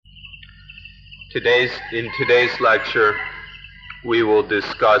In today's lecture, we will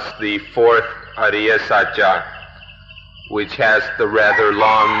discuss the fourth Ariya Satya, which has the rather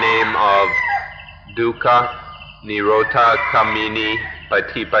long name of Dukkha Nirodha Kamini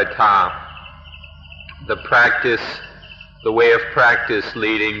Patipata, the way of practice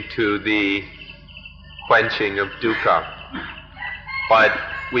leading to the quenching of dukkha. But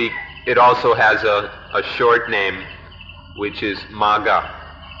it also has a short name, which is Magga,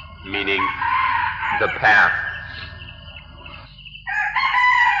 meaning the path.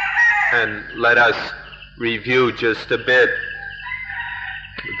 And let us review just a bit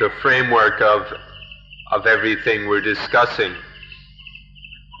the framework of everything we're discussing.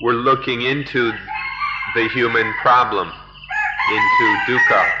 We're looking into the human problem, into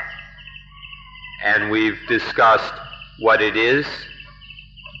dukkha, and we've discussed what it is,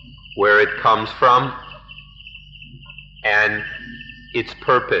 where it comes from, and its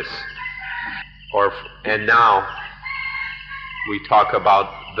purpose. And now we talk about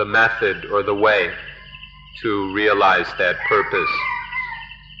the method or the way to realize that purpose.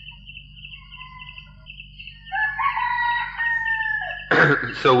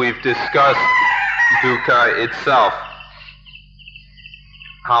 So we've discussed dukkha itself,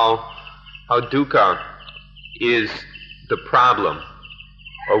 how dukkha is the problem,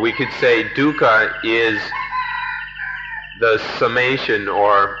 or we could say dukkha is the summation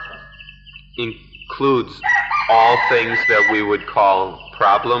or includes all things that we would call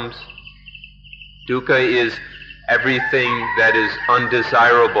problems. Dukkha is everything that is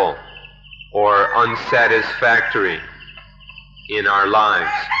undesirable or unsatisfactory in our lives.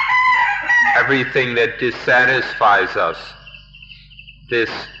 Everything that dissatisfies us, this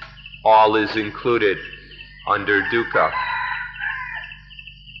all is included under dukkha.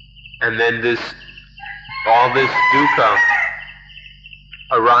 And then all this dukkha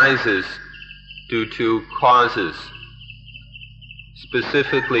arises due to causes,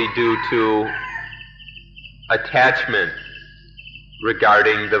 specifically due to attachment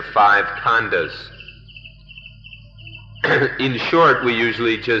regarding the five khandhas. In short, we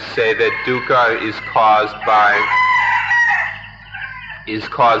usually just say that dukkha is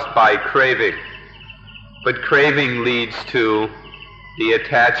caused by craving. But craving leads to the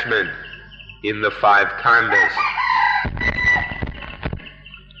attachment in the five khandhas.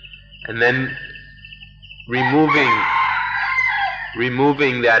 And then removing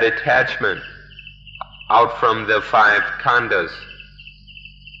that attachment out from the five khandhas,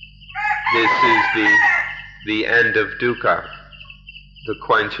 this is the end of dukkha, the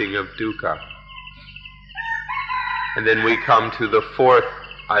quenching of dukkha. And then we come to the fourth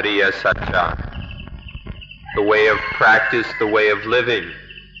Ariya Satya, the way of practice, the way of living,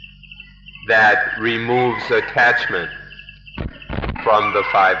 that removes attachment from the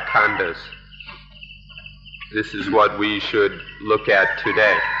five khandhas. This is what we should look at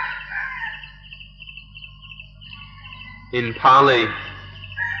today. In Pali,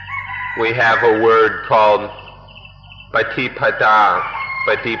 we have a word called patipata.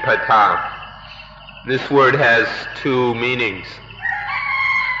 This word has two meanings.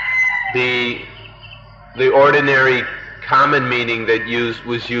 The ordinary common meaning that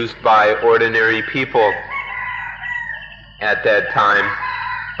was used by ordinary people at that time,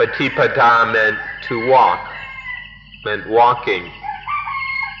 patipata meant to walk, meant walking.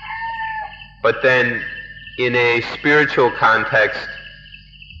 But then in a spiritual context,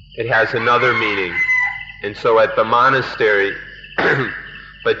 it has another meaning. And so at the monastery,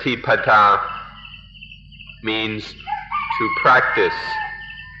 patipata means to practice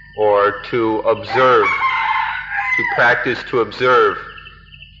or to observe, to practice to observe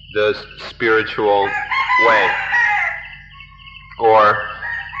the spiritual way. Or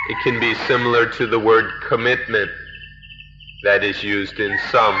it can be similar to the word commitment that is used in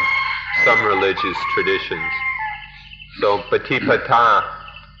some religious traditions. So patipata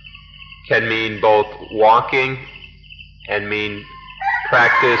can mean both walking and mean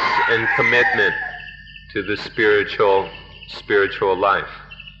practice and commitment to the spiritual life.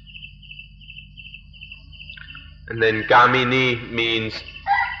 And then gamini means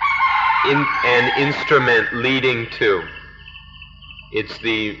an instrument leading to. It's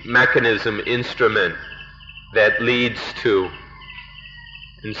the mechanism, instrument that leads to.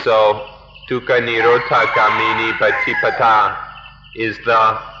 And so dukkha nirodha gamini patipata is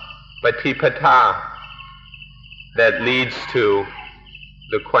the patipata that leads to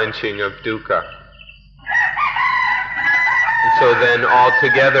the quenching of dukkha. And so then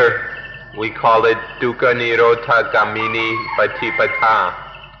altogether we call it dukkha nirodha gamini patipata,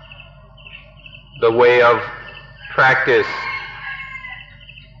 the way of practice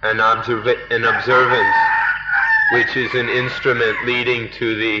an observance which is an instrument leading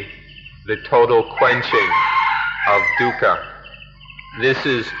to the total quenching of dukkha. This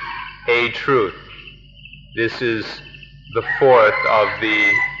is a truth. This is the fourth of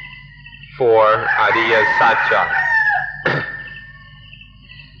the four Ariya Satya.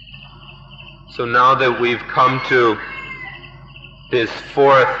 So now that we've come to this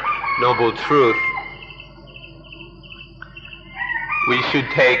fourth noble truth, we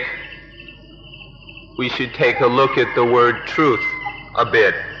should take a look at the word truth a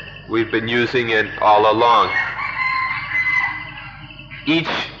bit. We've been using it all along.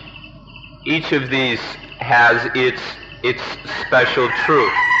 Each of these has its special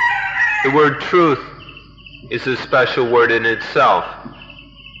truth. The word truth is a special word in itself.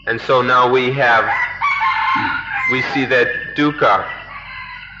 And so now we see that dukkha,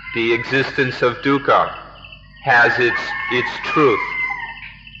 the existence of dukkha, has its truth.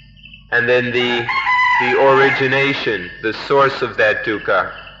 And then the origination, the source of that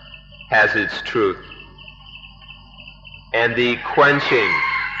dukkha, has its truth. And the quenching,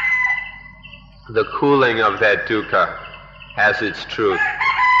 the cooling of that dukkha, has its truth.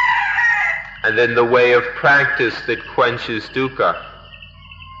 And then the way of practice that quenches dukkha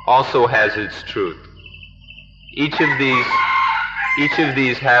also has its truth. Each of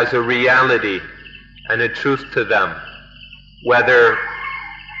these has a reality and a truth to them, whether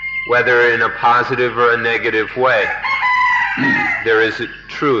in a positive or a negative way. There is a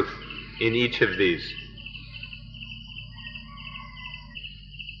truth in each of these.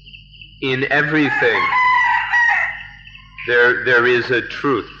 In everything, there is a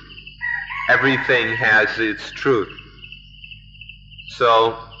truth. Everything has its truth.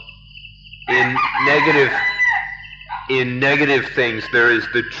 So, in negative things, there is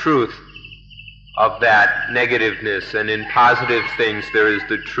the truth of that negativeness, and in positive things, there is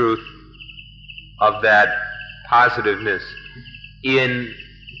the truth of that positiveness. In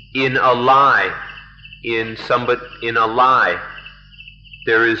a lie,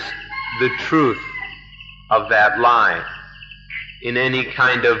 there is the truth of that lie. In any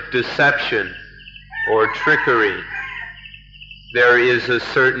kind of deception or trickery, there is a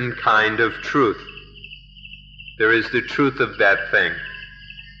certain kind of truth. There is the truth of that thing.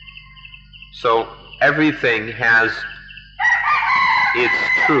 So everything has its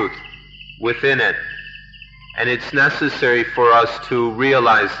truth within it. And it's necessary for us to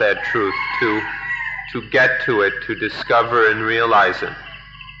realize that truth, to get to it, to discover and realize it.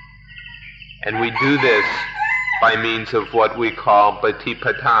 And we do this by means of what we call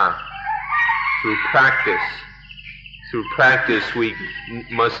patipata, through practice. Through practice, we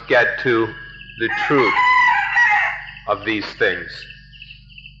must get to the truth of these things.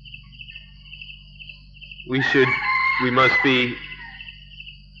 We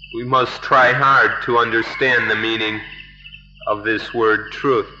must try hard to understand the meaning of this word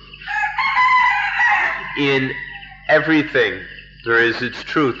truth. In everything, there is its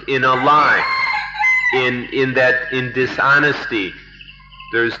truth. In a lie, in dishonesty,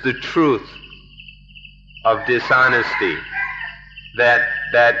 there's the truth of dishonesty. That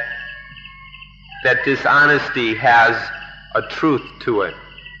dishonesty has a truth to it.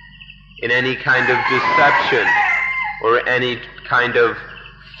 In any kind of deception or any kind of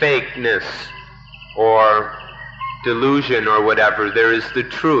fakeness or delusion or whatever, there is the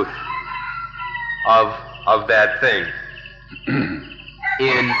truth of that thing.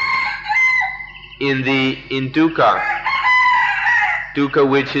 In dukkha,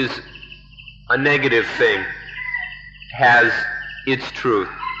 which is a negative thing, has its truth.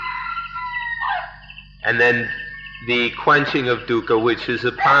 And then the quenching of dukkha, which is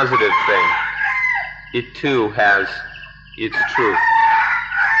a positive thing, it too has its truth.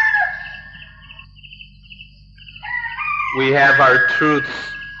 We have our truths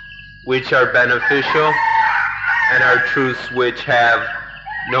which are beneficial and our truths which have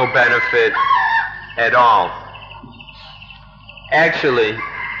no benefit at all. Actually,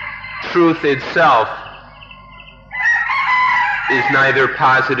 truth itself is neither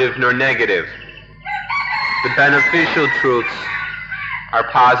positive nor negative. The beneficial truths are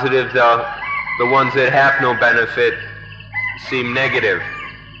positive, the ones that have no benefit seem negative.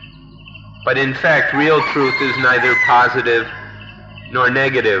 But in fact, real truth is neither positive nor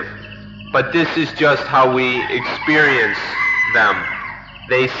negative. But this is just how we experience them.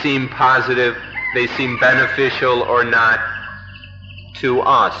 They seem positive, they seem beneficial or not to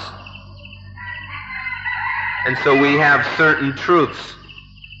us. And so we have certain truths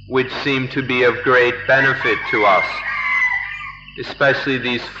which seem to be of great benefit to us, especially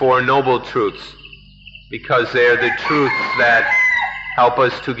these Four Noble Truths, because they are the truths help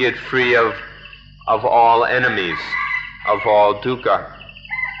us to get free of all enemies, of all dukkha.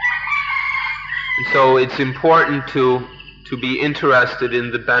 And so it's important to be interested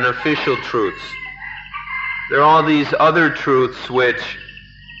in the beneficial truths. There are all these other truths which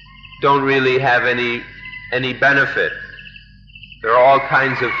don't really have any benefit. There are all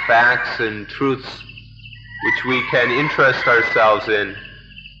kinds of facts and truths which we can interest ourselves in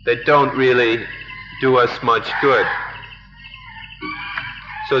that don't really do us much good.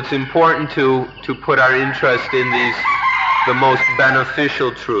 So it's important to put our interest in the most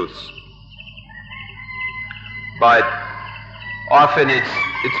beneficial truths. But often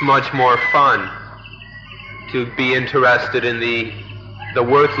it's much more fun to be interested in the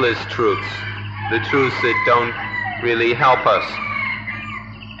worthless truths, the truths that don't really help us.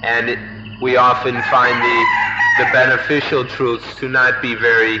 And we often find the beneficial truths to not be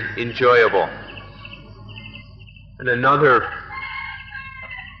very enjoyable. And another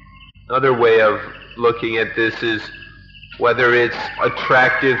way of looking at this is whether it's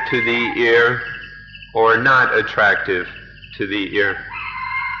attractive to the ear or not attractive to the ear.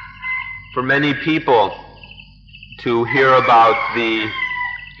 For many people, to hear about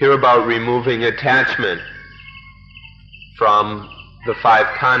removing attachment from the five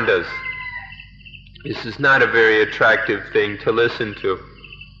khandhas, this is not a very attractive thing to listen to.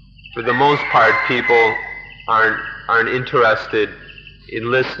 For the most part, people aren't interested in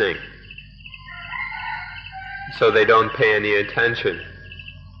listening, so they don't pay any attention.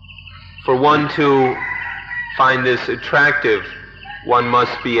 For one to find this attractive, one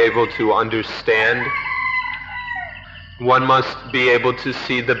must be able to understand. One must be able to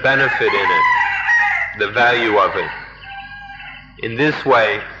see the benefit in it, the value of it. In this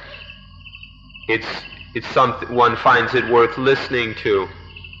way, it's something one finds it worth listening to,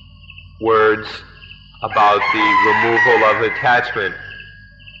 words about the removal of attachment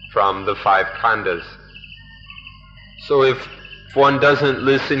from the five khandhas. So if one doesn't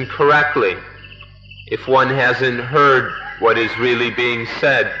listen correctly, if one hasn't heard what is really being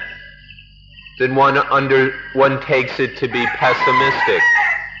said, then one takes it to be pessimistic.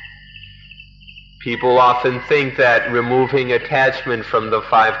 People often think that removing attachment from the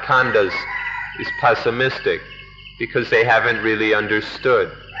five khandhas is pessimistic because they haven't really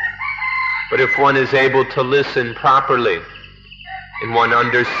understood. But if one is able to listen properly and one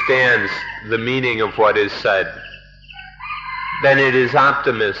understands the meaning of what is said, then it is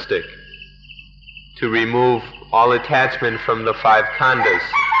optimistic. To remove all attachment from the five khandhas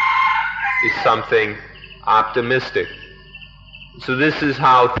is something optimistic. So this is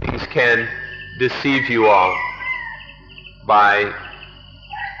how things can deceive you all, by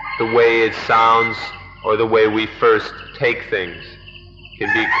the way it sounds or the way we first take things. It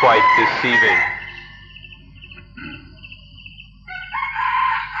can be quite deceiving.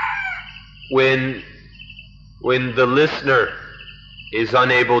 When the listener is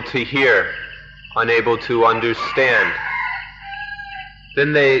unable to hear, unable to understand,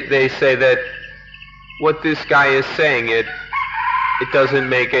 then they say that what this guy is saying, it doesn't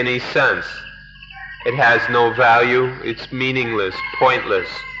make any sense. It has no value, it's meaningless, pointless.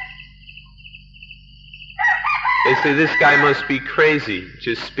 They say this guy must be crazy,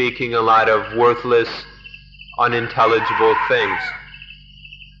 just speaking a lot of worthless, unintelligible things.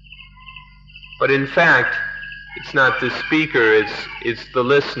 But in fact, it's not the speaker, it's the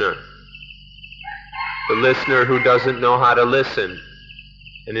listener. The listener who doesn't know how to listen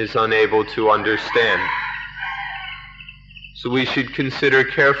and is unable to understand. So we should consider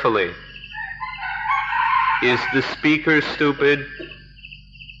carefully, is the speaker stupid,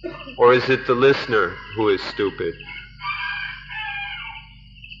 or is it the listener who is stupid?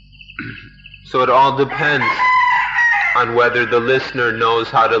 So it all depends on whether the listener knows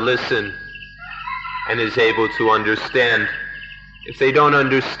how to listen and is able to understand. If they don't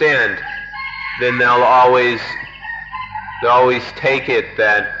understand, then they'll always take it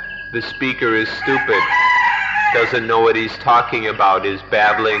that the speaker is stupid, doesn't know what he's talking about, is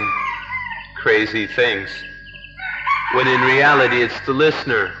babbling crazy things. When in reality it's the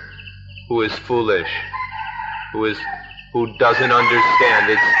listener who is foolish, who doesn't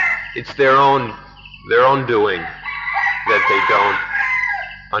understand. It's their own doing that they don't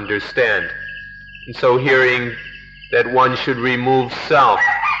understand. And so hearing that one should remove self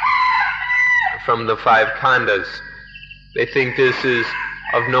from the five khandhas, they think this is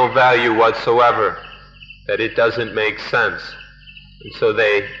of no value whatsoever, that it doesn't make sense. And so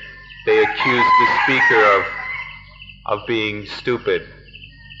they accuse the speaker of being stupid.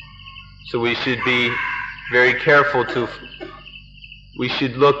 So we should be very careful we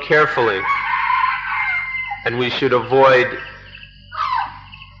should look carefully, and we should avoid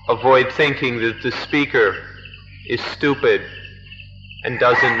avoid thinking that the speaker is stupid and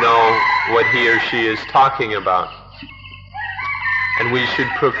doesn't know what he or she is talking about. And we should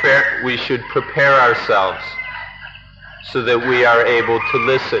prepare ourselves so that we are able to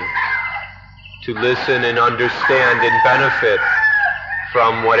listen and understand and benefit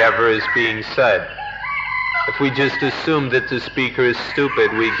from whatever is being said. If we just assume that the speaker is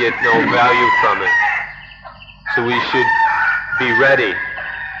stupid, we get no value from it. So we should be ready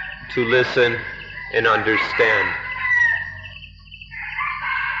to listen and understand.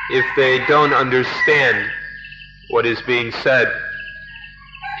 If they don't understand what is being said,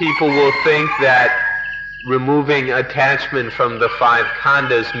 people will think that removing attachment from the 5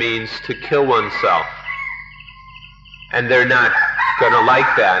 khandhas means to kill oneself. And they're not going to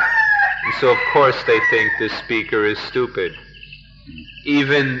like that. And so of course they think the speaker is stupid.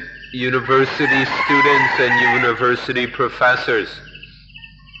 Even university students and university professors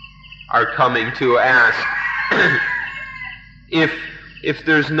are coming to ask, if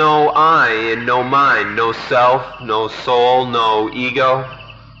there's no I and no mind, no self, no soul, no ego,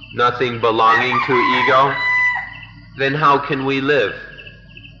 nothing belonging to ego, then how can we live?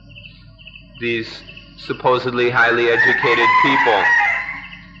 These supposedly highly educated people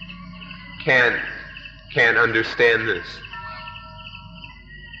can't understand this.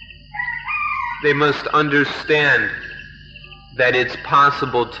 They must understand that it's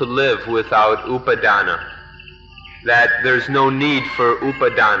possible to live without upadana, that there's no need for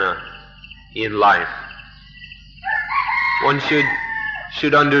upadana in life. One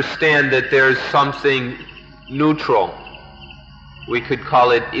should understand that there's something neutral. We could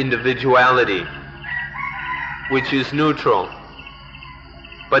call it individuality, which is neutral.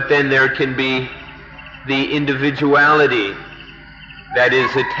 But then there can be the individuality that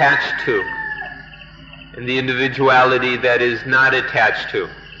is attached to, and the individuality that is not attached to.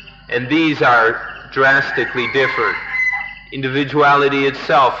 And these are drastically different. Individuality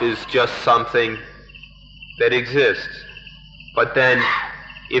itself is just something that exists. But then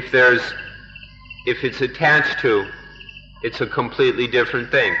if it's attached to, it's a completely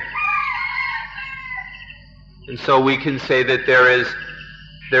different thing. And so we can say that there is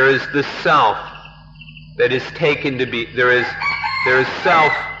the self that is taken to be, there is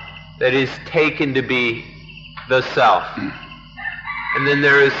self that is taken to be the self. And then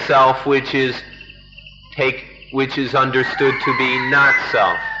there is self which is understood to be not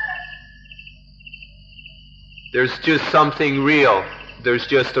self. There's just something real. There's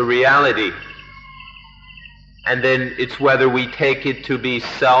just a reality. And then it's whether we take it to be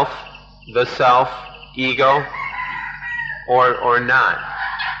self, the self, ego, or not.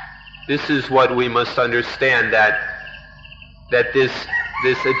 This is what we must understand, that this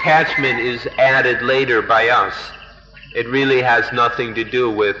attachment is added later by us. It really has nothing to do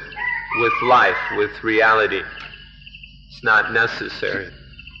with life, with reality. It's not necessary.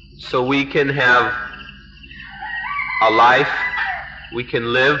 So we can have a life, we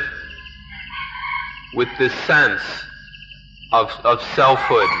can live with this sense of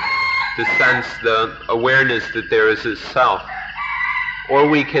selfhood, the sense, the awareness that there is a self. Or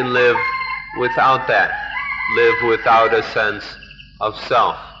we can live without that, live without a sense of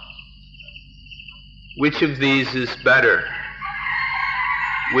self. Which of these is better?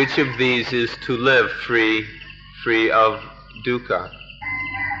 Which of these is to live free of dukkha?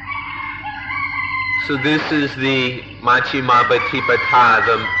 So this is the Majjhima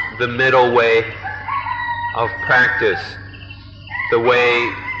Patipata, the middle way of practice, the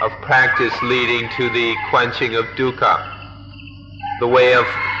way of practice leading to the quenching of dukkha, the way of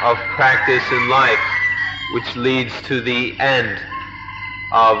practice in life which leads to the end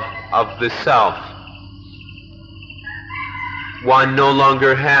of the self. One no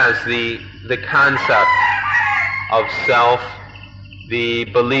longer has the concept of self, the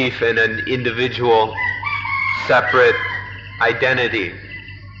belief in an individual, separate identity.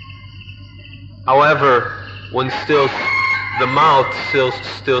 However, the mouth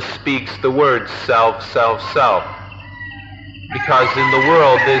still speaks the words self, self, self. Because in the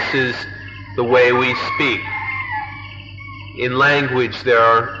world, this is the way we speak. In language,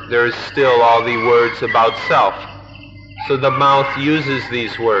 there is still all the words about self. So the mouth uses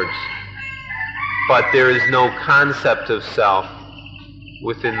these words. But there is no concept of self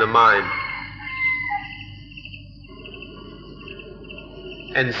within the mind.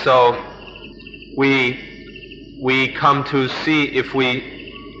 And so we come to see, if we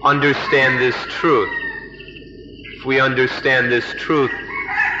understand this truth,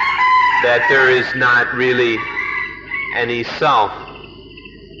 that there is not really any self,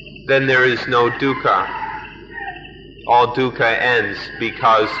 then there is no dukkha. all dukkha ends,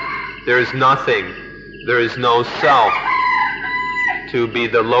 because there is nothing, there is no self to be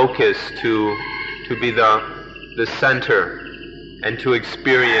the locus, to be the center, and to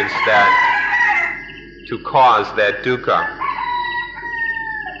experience that, to cause that dukkha.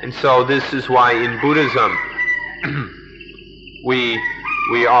 And so this is why in Buddhism we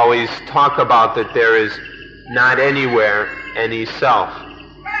always talk about that there is not anywhere any self.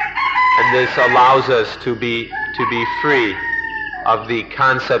 And this allows us to be free of the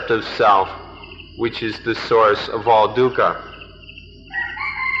concept of self, which is the source of all dukkha.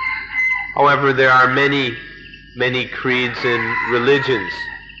 However, there are many creeds and religions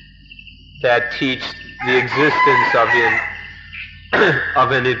that teach the existence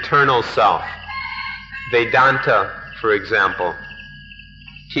of an eternal self. Vedanta, for example,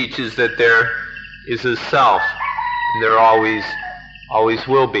 teaches that there is a self, and there always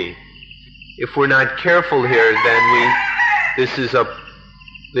will be. If we're not careful here, then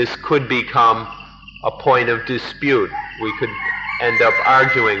this could become a point of dispute. We could end up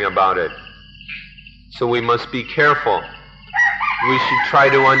arguing about it. So we must be careful. We should try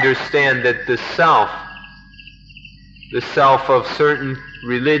to understand that the self of certain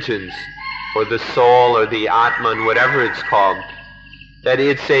religions, or the soul, or the Atman, whatever it's called, that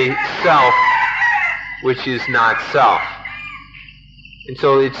it's a self which is not self. And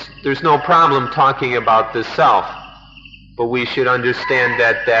so there's no problem talking about the self, but we should understand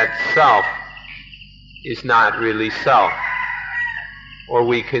that that self is not really self. Or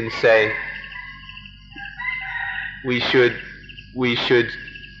we can say we should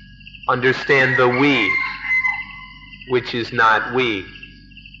understand the we, which is not we,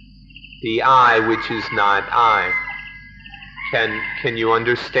 the I, which is not I. Can you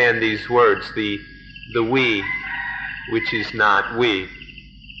understand these words? The we, which is not we.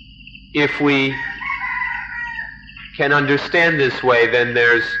 If we can understand this way, then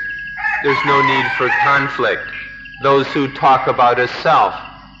there's no need for conflict. Those who talk about a self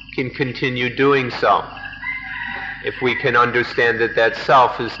can continue doing so, if we can understand that that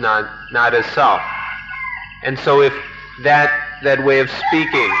self is not a self. And so if that way of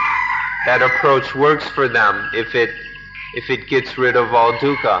speaking, that approach works for them, if it gets rid of all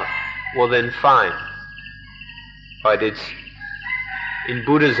dukkha, well then fine. But in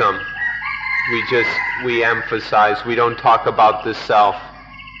Buddhism, we emphasize, we don't talk about the self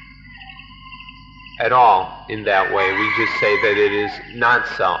at all in that way. We just say that it is not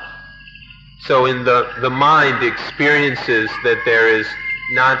self. So in the mind experiences that there is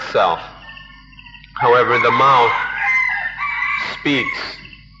not self. However, the mouth speaks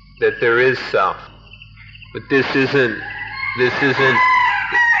that there is self. But this isn't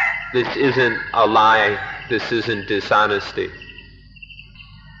a lie. This isn't dishonesty.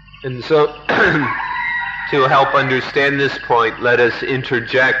 And so, to help understand this point, let us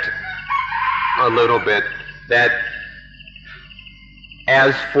interject a little bit that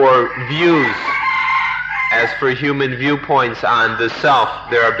as for views, as for human viewpoints on the self,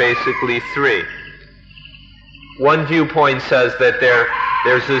 there are basically three. One viewpoint says that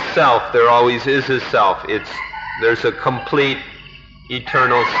there's a self, there always is a self. There's a complete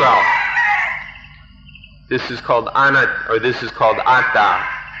eternal self. This is called this is called atta.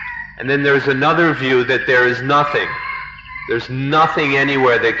 And then there's another view that there is nothing. There's nothing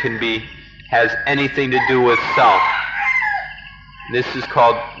anywhere that has anything to do with self. This is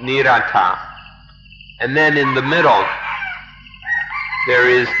called niratta. And then in the middle, there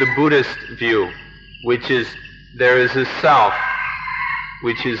is the Buddhist view, which is there is a self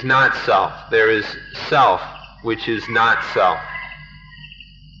which is not self. There is self which is not self.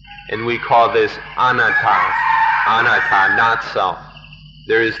 And we call this anatta. Anatta, not self.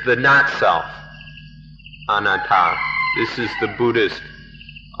 There is the not self, anatta. This is the Buddhist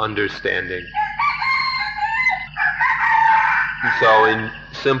understanding. And so in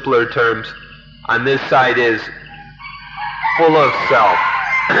simpler terms, on this side is full of self,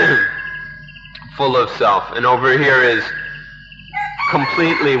 full of self. And over here is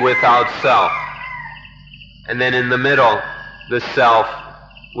completely without self. And then in the middle, the self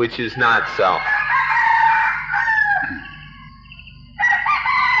which is not self.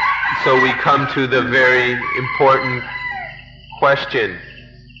 So we come to the very important question.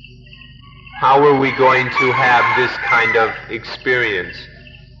 How are we going to have this kind of experience?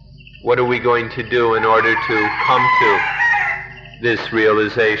 What are we going to do in order to come to this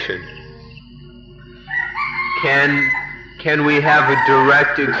realization? Can we have a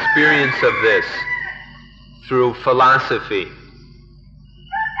direct experience of this through philosophy?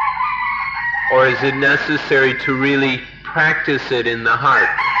 Or is it necessary to really practice it in the heart?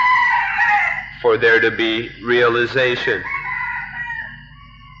 for there to be realization?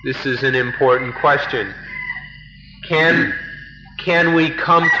 This is an important question. Can we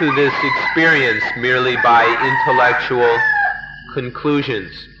come to this experience merely by intellectual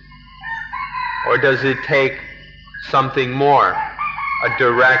conclusions? Or does it take something more, a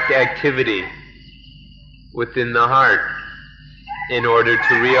direct activity within the heart in order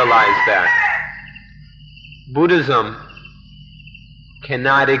to realize that? Buddhism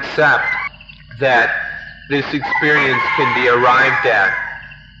cannot accept that this experience can be arrived at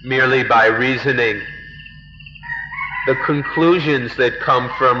merely by reasoning. The conclusions that come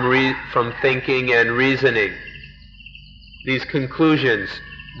from thinking and reasoning, these conclusions,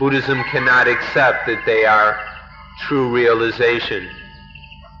 Buddhism cannot accept that they are true realization.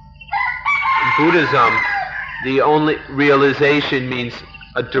 In Buddhism, the only realization means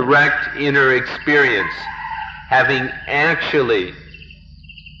a direct inner experience, having actually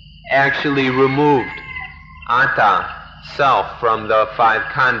removed atta, self, from the five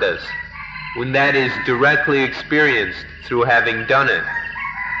khandhas. When that is directly experienced through having done it,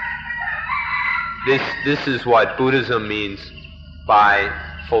 this is what Buddhism means by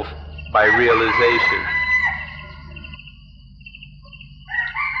realization.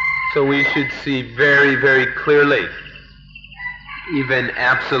 So we should see very, very clearly, even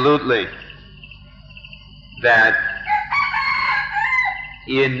absolutely, that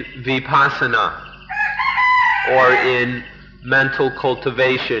in vipassana or in mental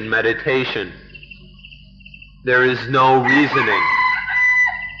cultivation, meditation, there is no reasoning.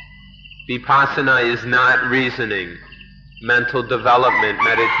 Vipassana is not reasoning. Mental development,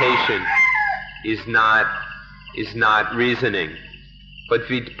 meditation is not reasoning. But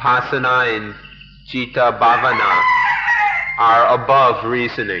vipassana and citta bhavana are above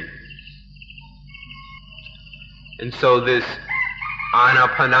reasoning. And so this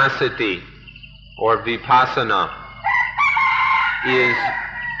anapanasati or vipassana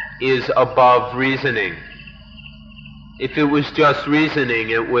is above reasoning. If it was just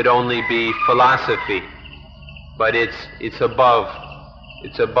reasoning, it would only be philosophy, but it's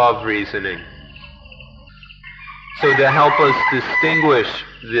above reasoning. So to help us distinguish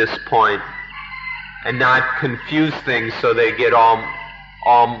this point and not confuse things so they get all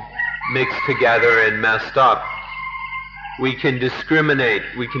mixed together and messed up, we can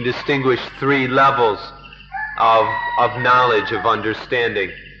distinguish three levels of knowledge, of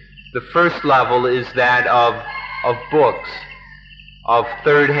understanding. The first level is that of books, of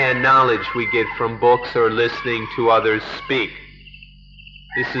third-hand knowledge we get from books or listening to others speak.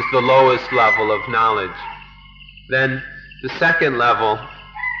 This is the lowest level of knowledge. Then the second level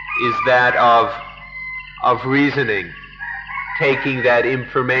is that of reasoning, taking that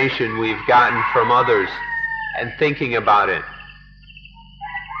information we've gotten from others and thinking about it.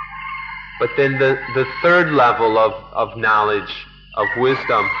 But then the third level of knowledge, of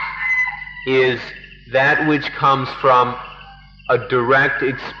wisdom, is that which comes from a direct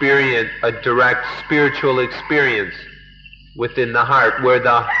experience, a direct spiritual experience within the heart, where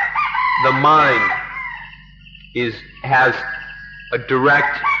the mind has a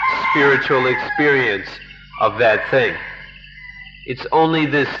direct spiritual experience of that thing. It's only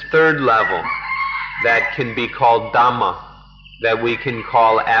this third level that can be called Dhamma, that we can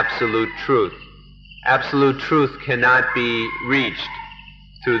call absolute truth. Absolute truth cannot be reached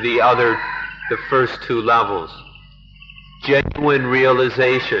through the first two levels. Genuine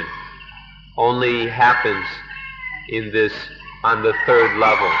realization only happens on the third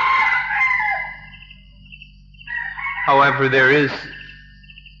level. However,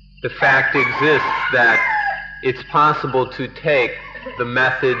 the fact exists that it's possible to take the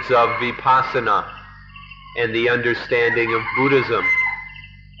methods of vipassana and the understanding of Buddhism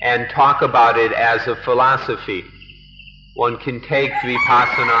and talk about it as a philosophy. One can take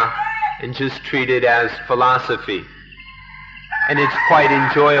vipassana and just treat it as philosophy. And it's quite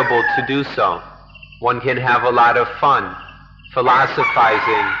enjoyable to do so. One can have a lot of fun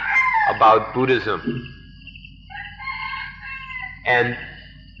philosophizing about Buddhism. And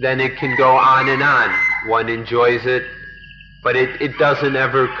then it can go on and on. One enjoys it, but it doesn't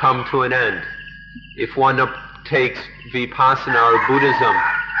ever come to an end. If one takes vipassana or Buddhism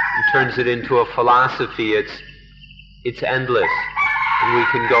and turns it into a philosophy, it's endless. And we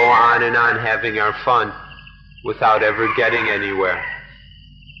can go on and on having our fun without ever getting anywhere.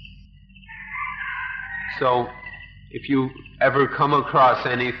 So, if you ever come across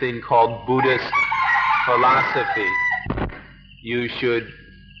anything called Buddhist philosophy, you should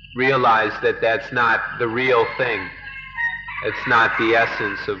realize that that's not the real thing. It's not the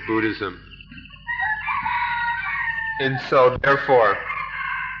essence of Buddhism. And so, therefore,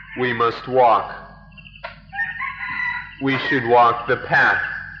 we must walk. We should walk the path.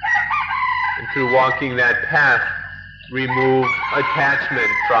 And through walking that path, remove attachment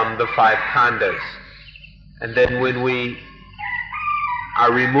from the 5 khandhas. And then when we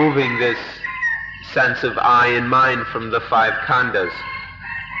are removing this sense of I and mine from the 5 khandhas,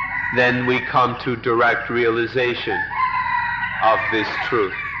 then we come to direct realization of this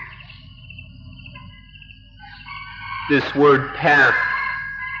truth. This word path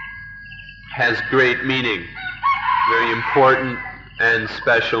has great meaning, very important and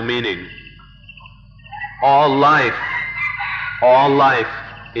special meaning. All life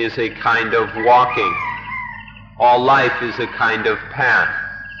is a kind of walking. All life is a kind of path.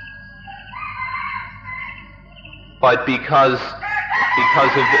 But because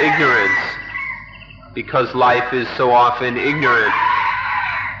of ignorance, because life is so often ignorant,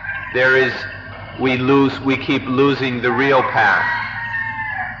 we keep losing the real path.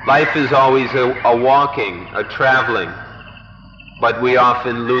 Life is always a walking, a traveling, but we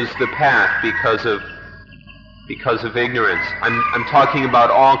often lose the path because of ignorance. I'm talking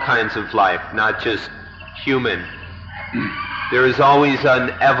about all kinds of life, not just human. There is always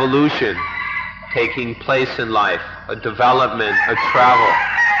an evolution taking place in life, a development, a travel.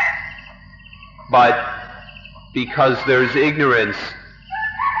 But because there's ignorance,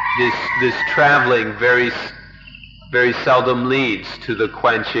 this traveling very seldom leads to the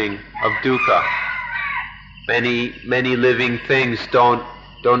quenching of dukkha. Many living things don't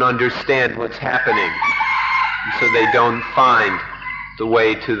understand what's happening, so they don't find the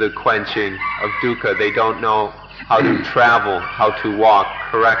way to the quenching of dukkha. They don't know how to travel, how to walk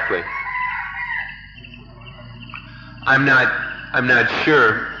correctly. I'm not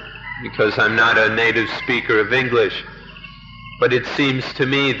sure, because I'm not a native speaker of English, but it seems to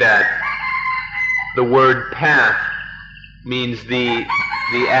me that the word path means the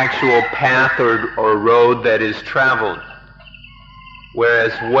actual path or road that is traveled,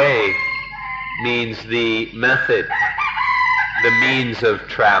 whereas way means the method, the means of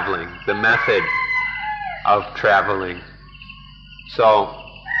traveling, the method of traveling. So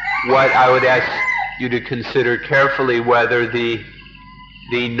what I would ask you to consider carefully, whether the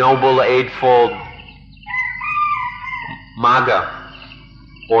Noble Eightfold Magga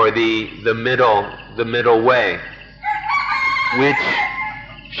or the middle way, which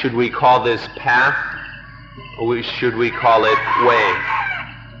should we call this path, or should we call it way?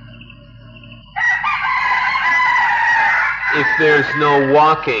 If there's no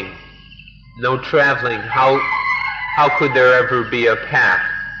walking, no traveling, how could there ever be a path?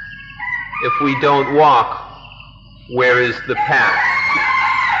 If we don't walk, where is the path?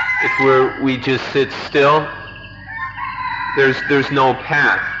 If we just sit still, there's no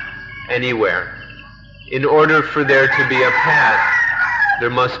path anywhere. In order for there to be a path, there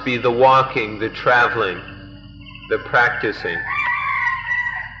must be the walking, the traveling, the practicing.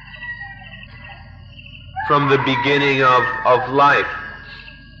 From the beginning of life,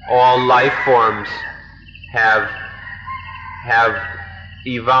 all life forms have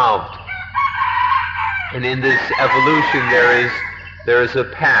evolved. And in this evolution there is a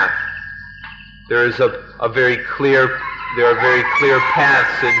path. There are very clear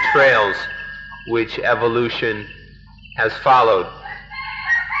paths and trails which evolution has followed.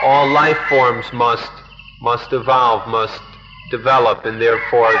 All life forms must evolve, must develop, and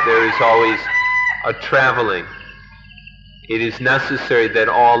therefore there is always a traveling. It is necessary that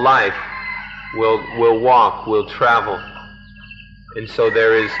all life will walk, will travel. And so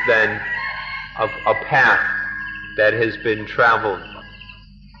there is then a path that has been traveled.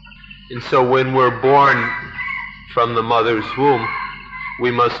 And so when we're born from the mother's womb,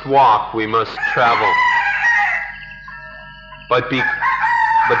 we must walk, we must travel. But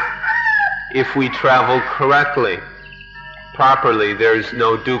if we travel correctly, properly, there's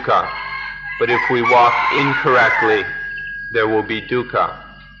no dukkha. But if we walk incorrectly, there will be dukkha.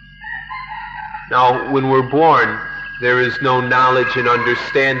 Now, when we're born, there is no knowledge and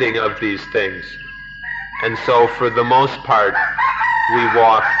understanding of these things. And so, for the most part, we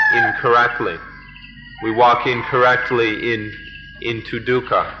walk incorrectly. We walk incorrectly into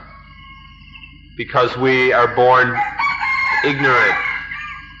dukkha. Because we are born ignorant,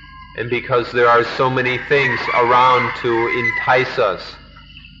 and because there are so many things around to entice us,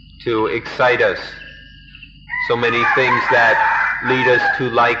 to excite us, so many things that lead us to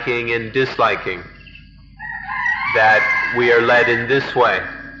liking and disliking, that we are led in this way,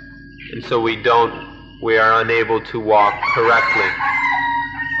 and so we are unable to walk correctly.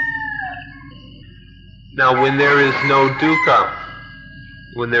 Now, when there is no dukkha,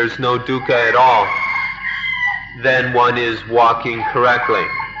 when there's no dukkha at all, then one is walking correctly.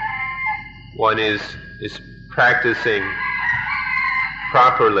 one is practicing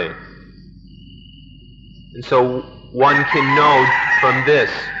properly. And so one can know from this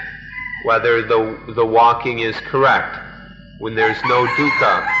whether the walking is correct. When there's no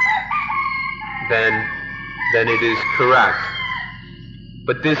dukkha, then it is correct.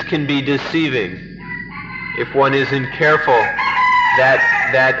 But this can be deceiving. If one isn't careful,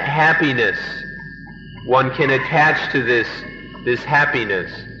 that happiness, one can attach to this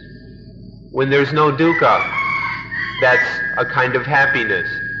happiness. When there's no dukkha, that's a kind of happiness.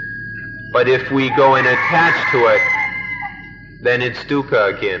 But if we go and attach to it, then it's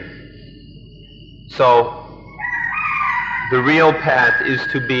dukkha again. So, the real path is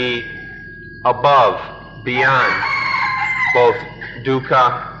to be above, beyond both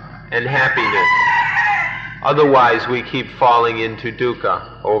dukkha and happiness. Otherwise, we keep falling into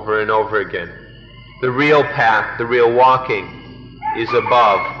dukkha over and over again. The real path, the real walking, is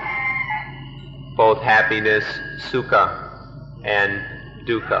above both happiness, sukha, and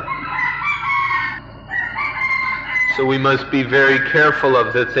dukkha. So we must be very careful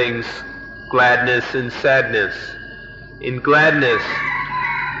of the things gladness and sadness. In gladness,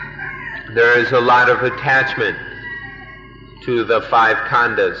 there is a lot of attachment to the five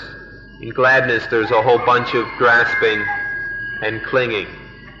khandhas. In gladness, there's a whole bunch of grasping and clinging.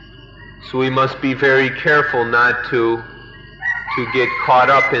 So we must be very careful not to get caught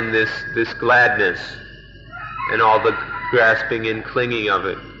up in this gladness and all the grasping and clinging of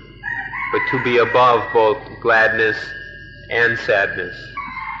it, but to be above both gladness and sadness.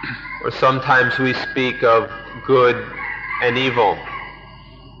 Or sometimes we speak of good and evil,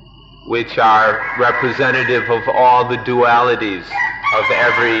 which are representative of all the dualities of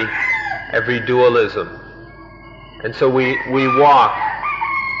every dualism. And so we walk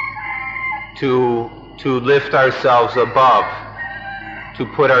to lift ourselves above, to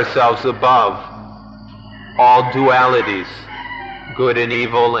put ourselves above all dualities, good and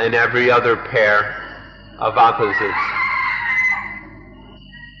evil, and every other pair of opposites.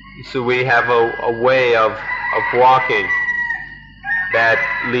 So we have a way of walking that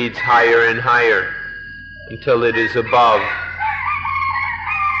leads higher and higher until it is above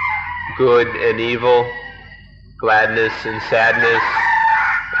good and evil, gladness and sadness,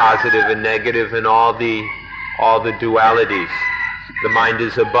 positive and negative, and all the dualities. The mind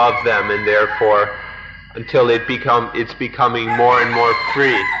is above them, and therefore, until it's becoming more and more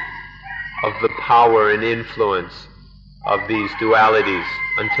free of the power and influence of these dualities,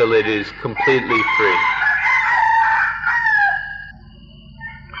 until it is completely free.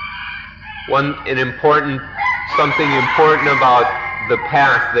 Something important about the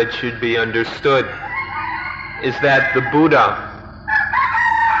path that should be understood is that the Buddha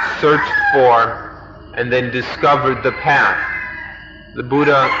searched for and then discovered the path. The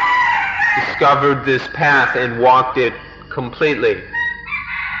Buddha discovered this path and walked it completely.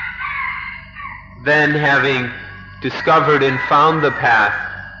 Then, having discovered and found the path,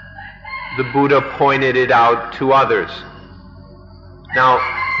 the Buddha pointed it out to others. Now,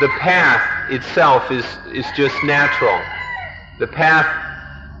 the path itself is just natural. The path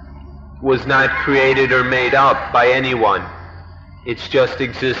was not created or made up by anyone. It's just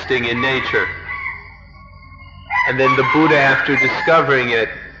existing in nature. And then the Buddha, after discovering it,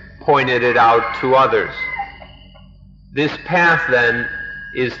 pointed it out to others. This path, then,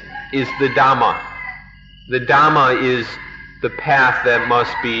 is the Dhamma. The Dhamma is the path that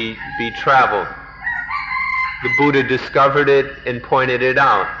must be traveled. The Buddha discovered it and pointed it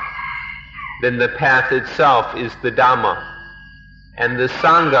out. Then the path itself is the Dhamma. And the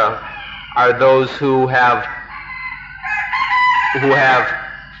Sangha are those who have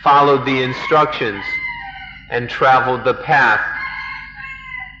followed the instructions and traveled the path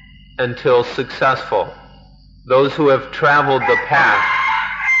until successful. Those who have traveled the path,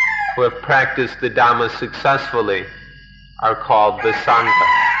 who have practiced the Dhamma successfully, are called the Sangha.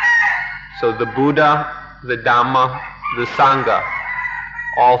 So the Buddha, the Dhamma, the Sangha,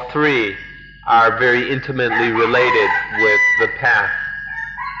 all three are very intimately related with the path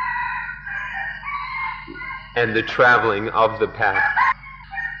and the traveling of the path.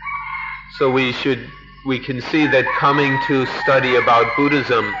 So we can see that coming to study about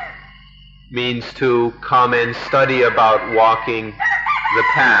Buddhism means to come and study about walking the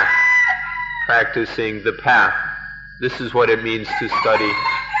path, practicing the path. This is what it means to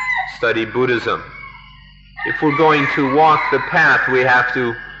study Buddhism. If we're going to walk the path, we have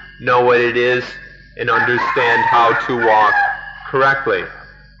to know what it is and understand how to walk correctly.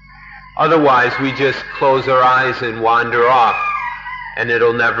 Otherwise, we just close our eyes and wander off, and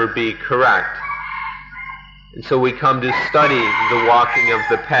it'll never be correct. And so we come to study the walking of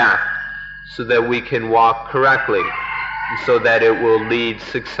the path so that we can walk correctly, and so that it will lead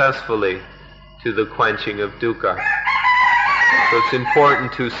successfully to the quenching of dukkha. So it's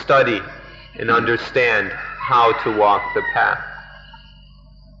important to study and understand how to walk the path.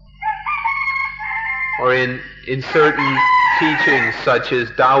 Or in certain teachings such as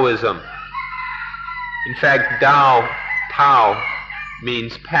Taoism, in fact, Tao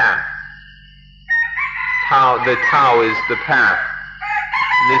means path. The Tao is the path.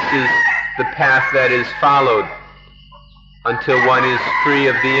 This is the path that is followed until one is free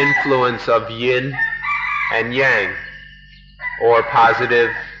of the influence of yin and yang, or the positive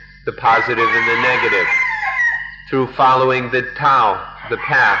and the negative. Through following the Tao, the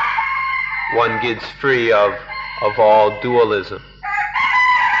path, one gets free of all dualism.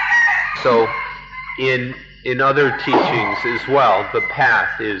 So in other teachings as well, the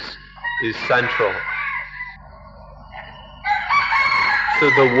path is central. So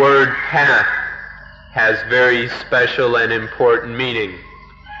the word path has very special and important meaning.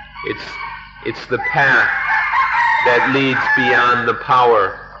 It's the path that leads beyond the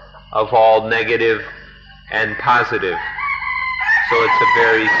power of all negative and positive. So it's a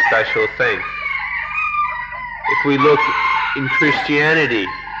very special thing. If we look in Christianity,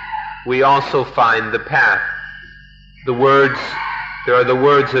 we also find the path. There are the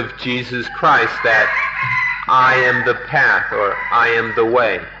words of Jesus Christ that I am the path, or I am the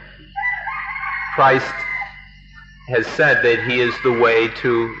way. Christ has said that he is the way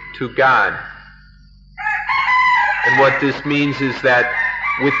to God. And what this means is that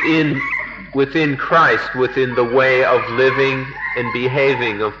within Christ, within the way of living and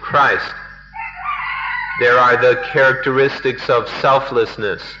behaving of Christ, there are the characteristics of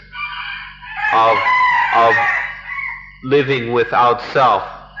selflessness, of living without self,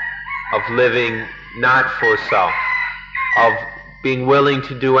 of living not for self, of being willing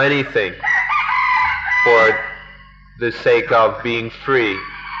to do anything for the sake of being free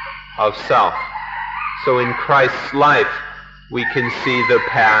of self. So in Christ's life, we can see the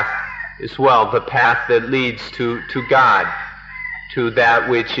path as well, the path that leads to God, to that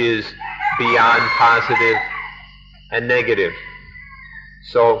which is beyond positive and negative.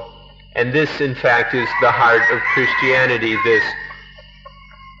 So, and this in fact is the heart of Christianity,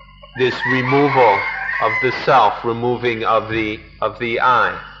 this removal of the self, removing of the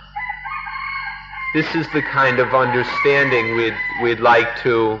I. This is the kind of understanding we'd like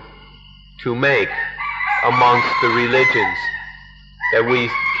to make amongst the religions, that we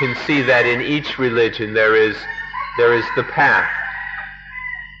can see that in each religion there is the path,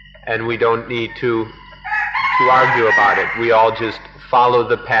 and we don't need to argue about it. We all just follow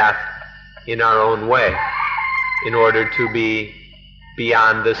the path in our own way in order to be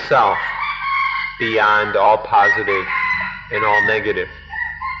beyond the self, beyond all positive and all negative.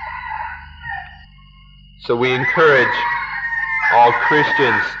 So we encourage all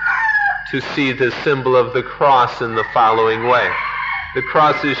Christians to see the symbol of the cross in the following way. The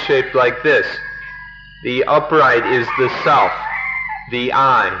cross is shaped like this. The upright is the self, the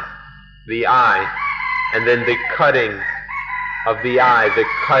I, and then the cutting of the I,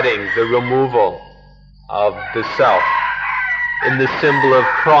 the removal of the self. In the symbol of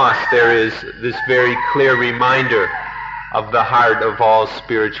cross, there is this very clear reminder of the heart of all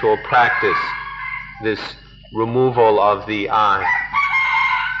spiritual practice, this removal of the I.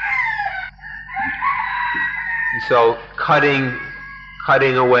 And so cutting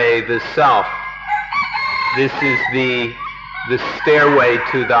away the self, this is the stairway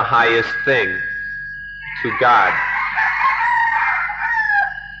to the highest thing, to God.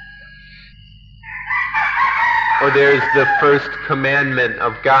 Or there's the first commandment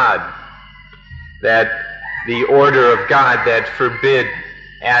of God, that the order of God that forbid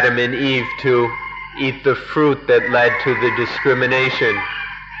Adam and Eve to eat the fruit that led to the discrimination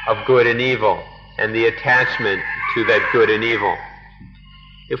of good and evil and the attachment to that good and evil.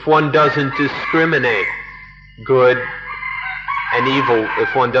 If one doesn't discriminate good and evil,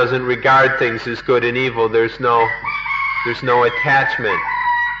 if one doesn't regard things as good and evil, there's no attachment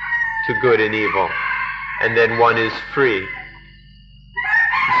to good and evil, and then one is free.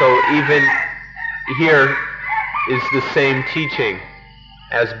 So even here is the same teaching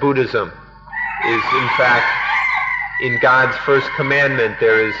as Buddhism is. In fact, in God's first commandment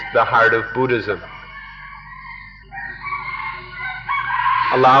there is the heart of Buddhism.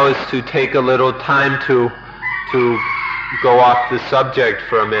 Allow us to take a little time to go off the subject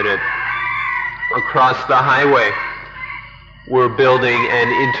for a minute. Across the highway, we're building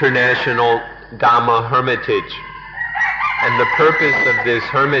an international Dhamma hermitage. And the purpose of this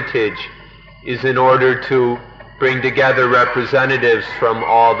hermitage is in order to bring together representatives from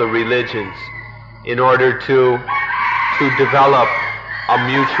all the religions in order to develop a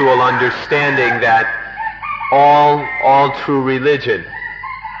mutual understanding that all true religion,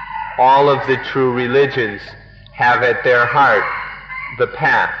 all of the true religions have at their heart the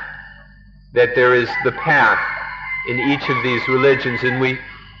path, that there is the path in each of these religions, and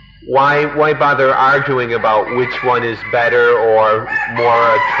why bother arguing about which one is better or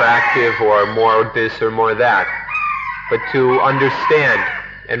more attractive or more this or more that, but to understand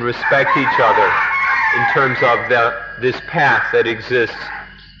and respect each other in terms of this path that exists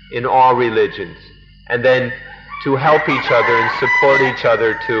in all religions, and then to help each other and support each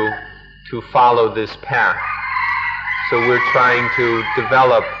other to follow this path. So we're trying to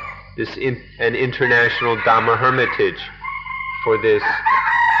develop an international Dhamma hermitage for this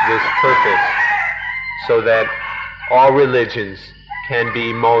purpose, so that all religions can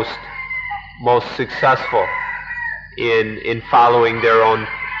be most successful in following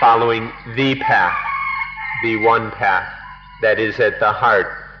the path, the one path that is at the heart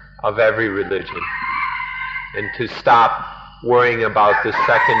of every religion, and to stop worrying about the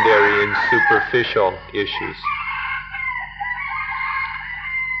secondary and superficial issues.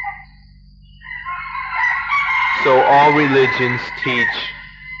 So all religions teach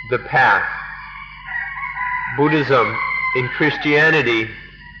the path. Buddhism, in Christianity,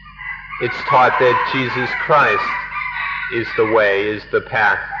 it's taught that Jesus Christ is the way, is the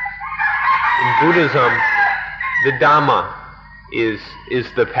path. In Buddhism, the Dhamma is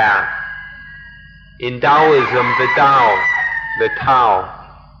the path. In Taoism, the Tao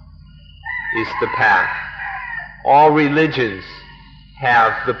is the path. All religions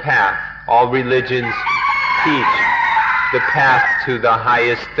have the path. All religions teach the path to the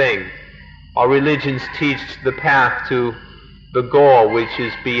highest thing. All religions teach the path to the goal, which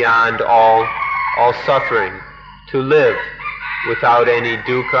is beyond all suffering, to live without any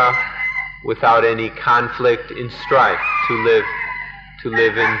dukkha, without any conflict in strife, to live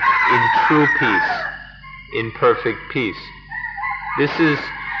in true peace, in perfect peace. This is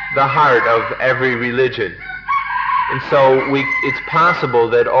the heart of every religion. And so it's possible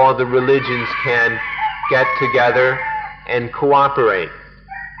that all the religions can get together and cooperate.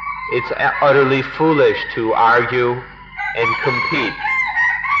 It's utterly foolish to argue and compete.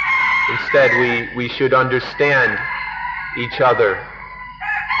 Instead, we should understand each other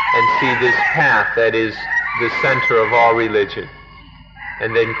and see this path that is the center of all religion,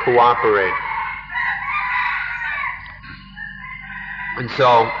 and then cooperate. And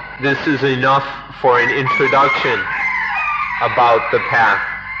so this is enough for an introduction about the path.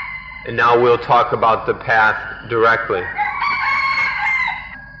 And now we'll talk about the path directly.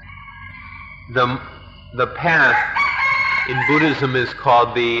 The path in Buddhism is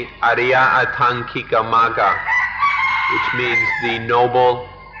called the Arya Atankika Magga, which means the Noble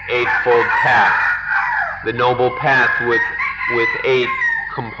Eightfold Path. The Noble Path with 8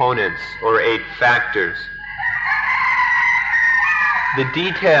 components or 8 factors. The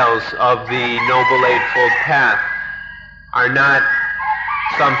details of the Noble Eightfold Path are not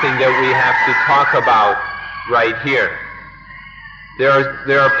something that we have to talk about right here.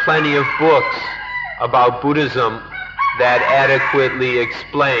 There are plenty of books about Buddhism that adequately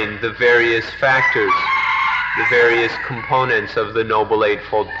explain the various factors, the various components of the Noble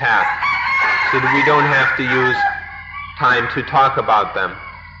Eightfold Path, so that we don't have to use time to talk about them.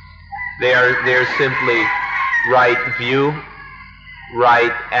 They're simply right view,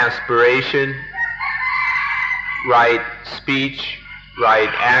 right aspiration, right speech,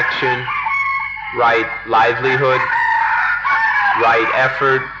 right action, right livelihood, right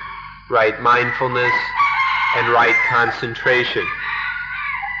effort, right mindfulness, and right concentration.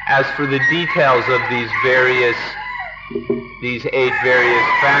 As for the details of these 8 various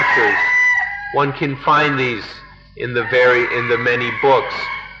factors, one can find these in the many books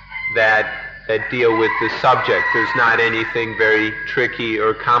that deal with the subject. There's not anything very tricky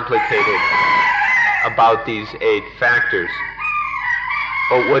or complicated about these 8 factors.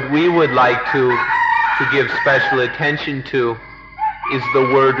 But what we would like to give special attention to is the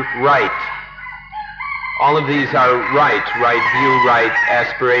word right. All of these are right view, right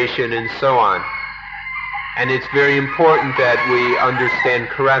aspiration, and so on. And it's very important that we understand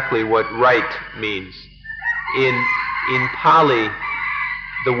correctly what right means. In Pali,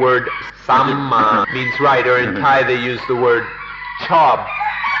 the word samma means right, or in Thai they use the word chob.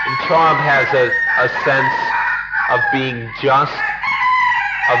 And chob has a sense of being just,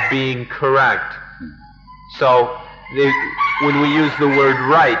 of being correct. So when we use the word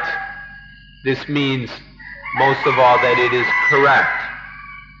right, this means most of all that it is correct.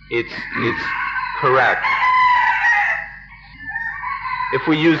 It's correct. if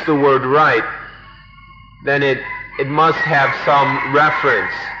we use the word right, then it must have some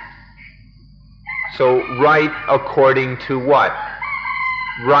reference. So right according to what?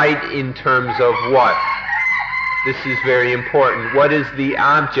 Right in terms of what? This is very important. What is the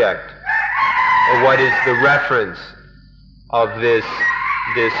object, or what is the reference of this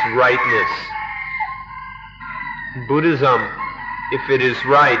rightness? In Buddhism, if it is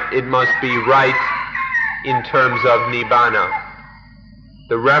right, it must be right in terms of Nibbana.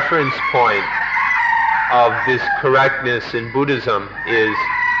 The reference point of this correctness in Buddhism is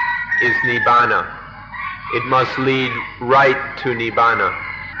Nibbana. It must lead right to Nibbana.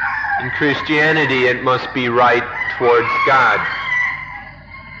 In Christianity, it must be right towards God,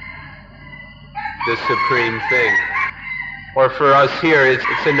 the supreme thing. Or for us here,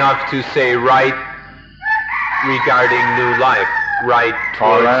 it's enough to say right regarding new life, right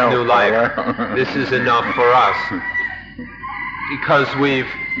towards new life. This is enough for us. Because we've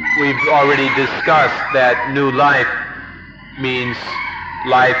already discussed that new life means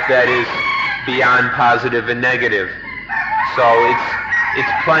life that is beyond positive and negative. So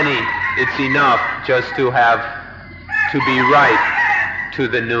it's plenty, it's enough just to be right to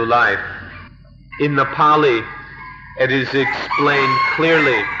the new life. In the Pali, it is explained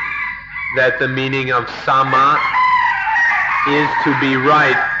clearly that the meaning of sama is to be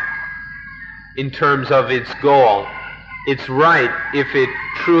right in terms of its goal. It's right if it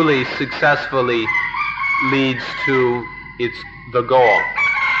truly successfully leads to the goal.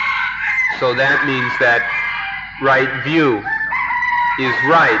 So that means that right view is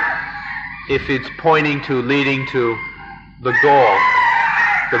right if it's pointing to, leading to the goal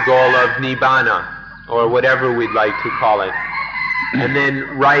of Nibbana, or whatever we'd like to call it. And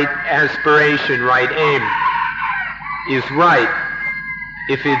then right aspiration, right aim is right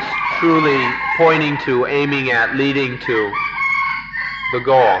if it's truly pointing to, aiming at, leading to the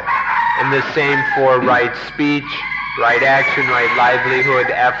goal. And the same for right speech, right action, right livelihood,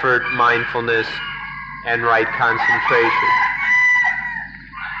 effort, mindfulness, and right concentration.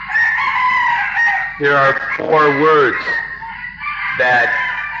 There are 4 words that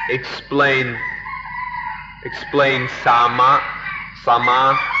explain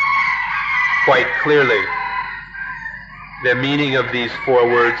sama quite clearly. The meaning of these 4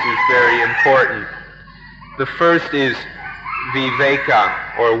 words is very important. The first is viveka,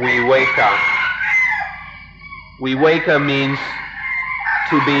 or viveka. Viveka means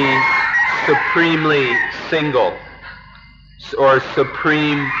to be supremely single, or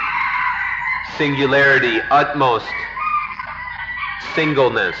supreme singularity, utmost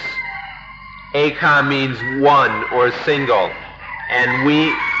singleness. Eka means one or single, and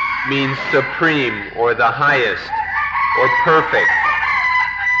we means supreme or the highest or perfect.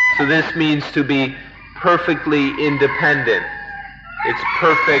 So this means to be perfectly independent. It's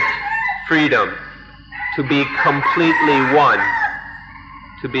perfect freedom. To be completely one.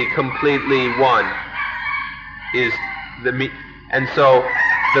 To be completely one is and so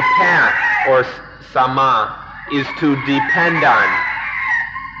the path, or sama, is to depend on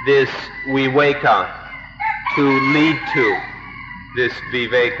this viveka, to lead to this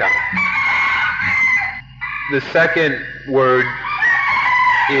viveka. The second word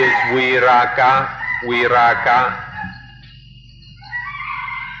is viraka,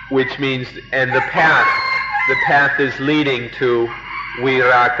 which means, and the path is leading to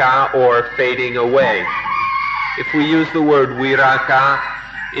viraka, or fading away. If we use the word viraka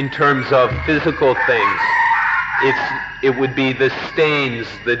in terms of physical things, it would be the stains,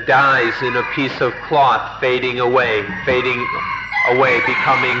 the dyes in a piece of cloth fading away,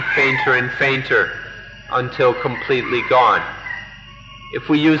 becoming fainter and fainter until completely gone. If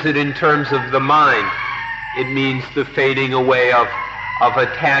we use it in terms of the mind, it means the fading away of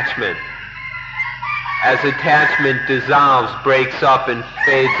attachment. As attachment dissolves, breaks up, and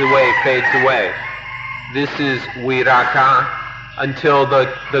fades away. This is viraka, until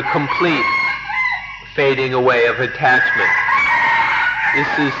the complete fading away of attachment. This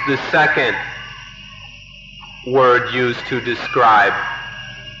is the second word used to describe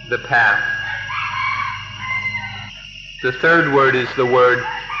the path. The third word is the word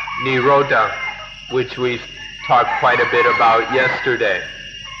nirodha, which we talked quite a bit about yesterday.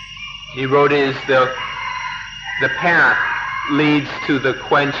 Nirodha is the path leads to the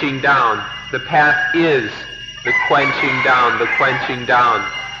quenching down. The path is the quenching down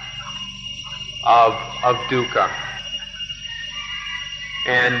of dukkha.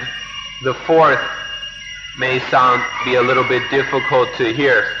 And the fourth may be a little bit difficult to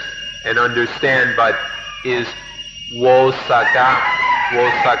hear and understand, but is vosaka.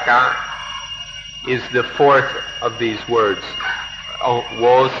 Vosaka is the fourth of these words.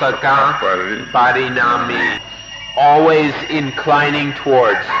 Vosaka parinami, always inclining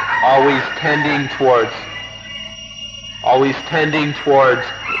towards, always tending towards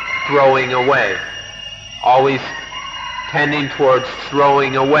throwing away, always tending towards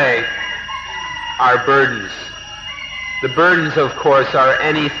throwing away our burdens. The burdens, of course, are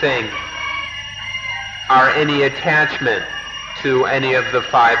any attachment to any of the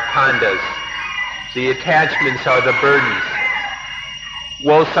five khandhas. The attachments are the burdens.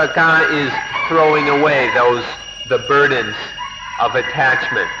 Vosaka is throwing away the burdens of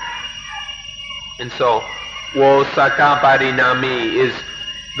attachment. And so, Vosaka parinami is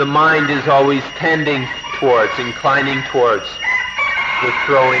the mind is always tending towards, inclining towards the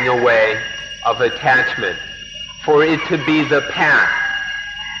throwing away of attachment. For it to be the path,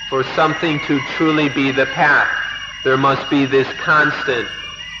 for something to truly be the path, there must be this constant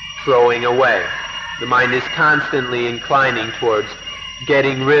throwing away. The mind is constantly inclining towards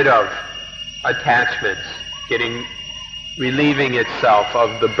getting rid of attachments, relieving itself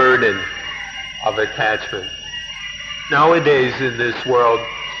of the burden of attachment. Nowadays in this world,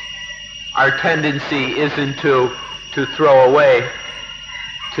 our tendency isn't to throw away,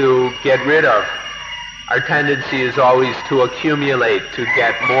 to get rid of. Our tendency is always to accumulate, to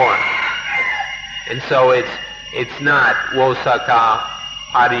get more. And so it's not Vosaka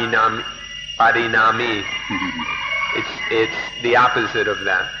parinami. It's the opposite of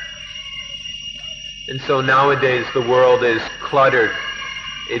that. And so nowadays the world is cluttered.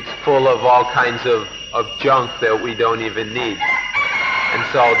 It's full of all kinds of junk that we don't even need. And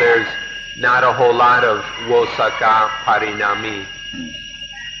so there's not a whole lot of Vosaka parinami.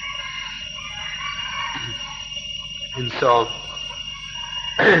 And so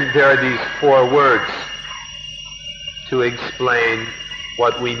there are these four words to explain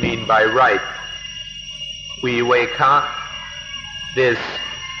what we mean by right. Viveka, this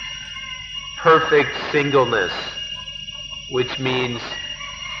perfect singleness, which means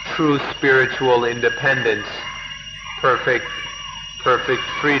true spiritual independence, perfect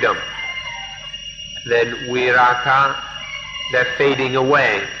freedom. Then viraka, that fading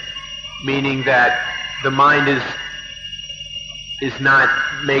away, meaning that the mind is not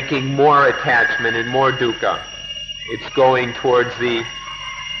making more attachment and more dukkha. It's going towards the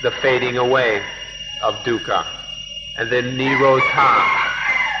fading away of dukkha. And then nirodha,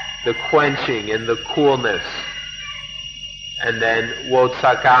 the quenching and the coolness. And then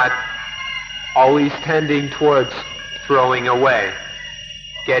votsakat, always tending towards throwing away,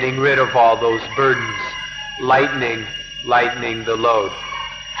 getting rid of all those burdens, lightening the load.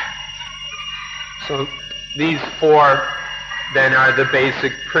 So these four then are the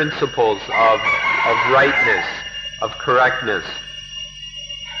basic principles of rightness, of correctness.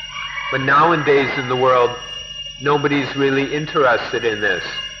 But nowadays in the world, nobody's really interested in this.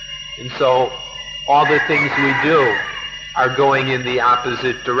 And so all the things we do are going in the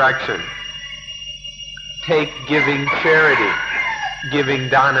opposite direction. Take giving charity, giving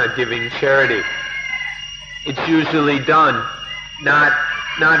dana, giving charity. It's usually done not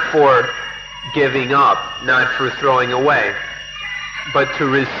for giving up, not for throwing away, but to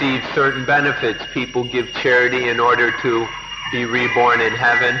receive certain benefits. People give charity in order to be reborn in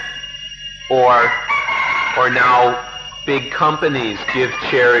heaven, or now big companies give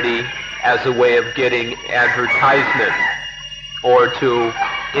charity as a way of getting advertisement or to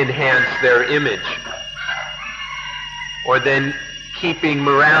enhance their image. Or then keeping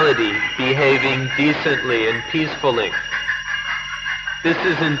morality, behaving decently and peacefully. This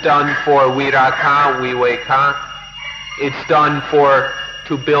isn't done for viraka, viveka. It's done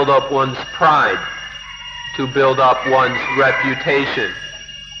to build up one's pride, to build up one's reputation,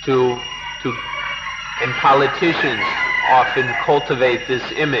 and politicians often cultivate this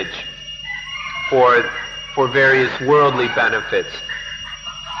image for various worldly benefits.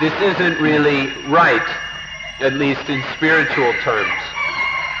 This isn't really right, at least in spiritual terms.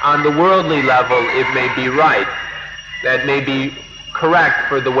 On the worldly level, it may be right. That may be correct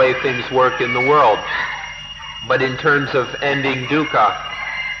for the way things work in the world. But in terms of ending dukkha,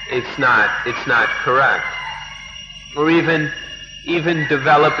 it's not correct. Or even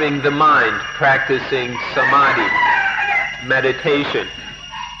developing the mind, practicing samadhi, meditation,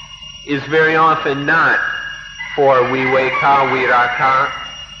 is very often not for viveka, viraka,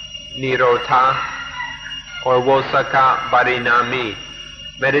 nirodha, or vosaka parinami.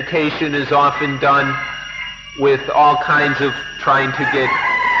 Meditation is often done with all kinds of trying to get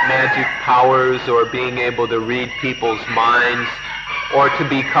magic powers, or being able to read people's minds, or to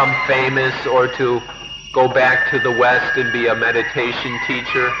become famous, or to go back to the West and be a meditation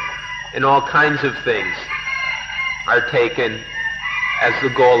teacher, and all kinds of things are taken as the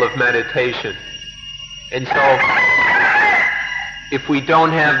goal of meditation. And so, if we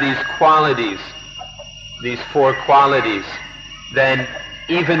don't have these qualities, these four qualities, then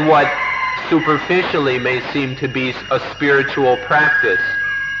even what superficially may seem to be a spiritual practice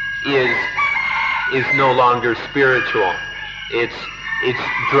is no longer spiritual. It's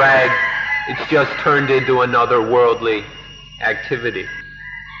dragged, it's just turned into another worldly activity.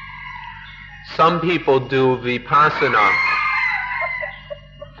 Some people do vipassana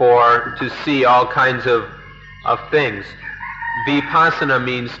to see all kinds of things. Vipassana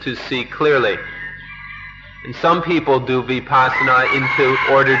means to see clearly. And some people do vipassana in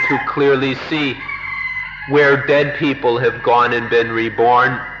order to clearly see where dead people have gone and been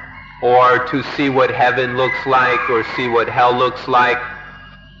reborn, or to see what heaven looks like, or see what hell looks like,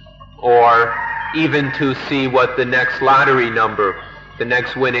 or even to see what the next lottery number, the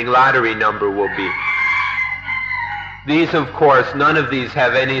next winning lottery number will be. These, of course, none of these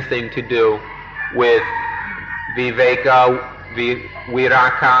have anything to do with viveka,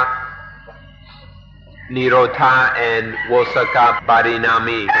 viraka, nirodha, and vosaka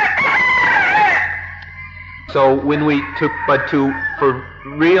parinami. So for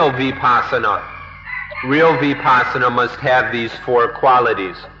real vipassana must have these four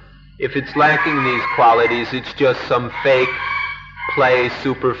qualities. If it's lacking these qualities, it's just some fake, play,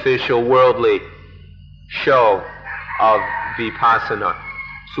 superficial, worldly show of vipassana.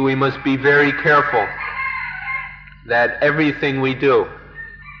 So we must be very careful that everything we do,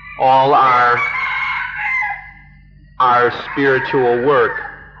 all our spiritual work,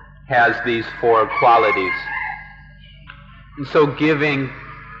 has these four qualities. And so giving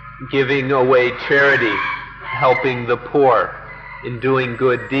away charity, helping the poor, in doing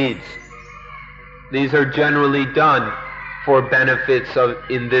good deeds, these are generally done for benefits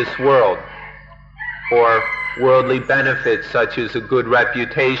in this world, for worldly benefits such as a good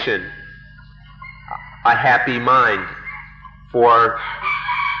reputation, a happy mind,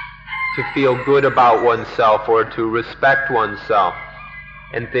 to feel good about oneself or to respect oneself,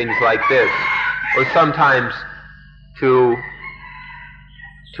 and things like this. Or sometimes to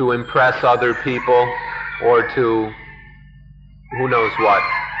impress other people, or to who knows what,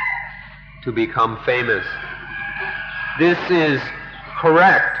 to become famous. This is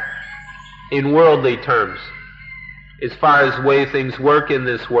correct in worldly terms. As far as way things work in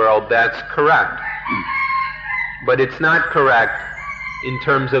this world, that's correct. But it's not correct in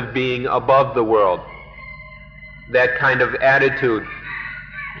terms of being above the world. That kind of attitude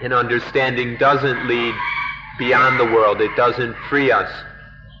and understanding doesn't lead beyond the world. It doesn't free us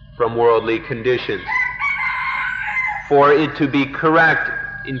from worldly conditions. For it to be correct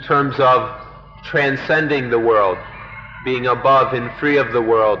in terms of transcending the world, being above and free of the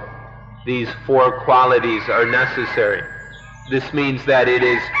world, these four qualities are necessary. This means that it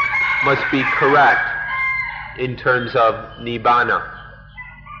must be correct in terms of nibbana.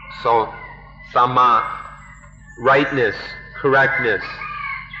 So, samma, rightness, correctness,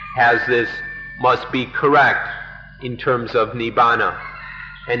 must be correct in terms of nibbana.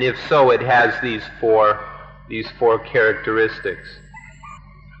 And if so, it has these four characteristics.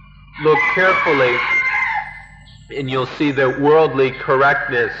 Look carefully, and you'll see that worldly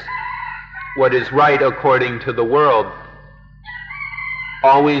correctness, what is right according to the world,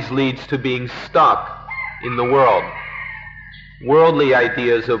 always leads to being stuck in the world. Worldly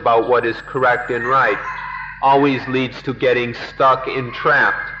ideas about what is correct and right always leads to getting stuck and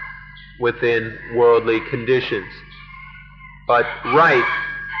trapped within worldly conditions. But right,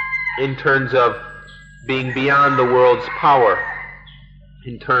 in terms of being beyond the world's power,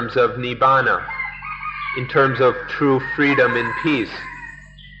 in terms of nibbana, in terms of true freedom and peace,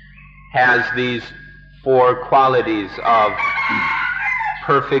 has these four qualities of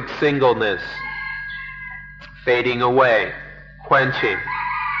perfect singleness, fading away, quenching,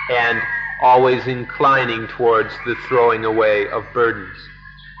 and always inclining towards the throwing away of burdens.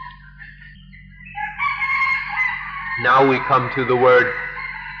 Now we come to the word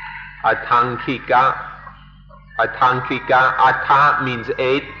atankika. Atankika, ata means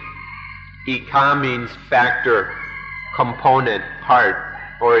 8, ika means factor, component, part,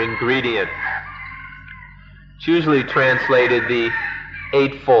 or ingredient. It's usually translated the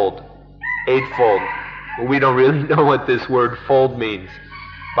eightfold. Well, we don't really know what this word fold means,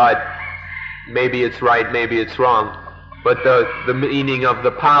 but maybe it's right, maybe it's wrong. But the meaning of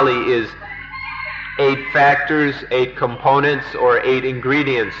the Pali is 8 factors, 8 components, or 8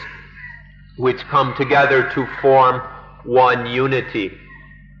 ingredients, which come together to form one unity.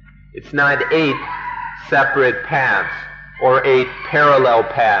 It's not 8 separate paths or 8 parallel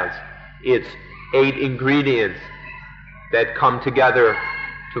paths. It's 8 ingredients that come together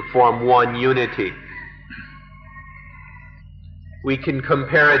to form one unity. We can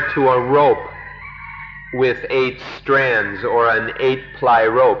compare it to a rope with 8 strands, or an 8-ply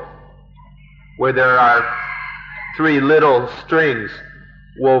rope, where there are 3 little strings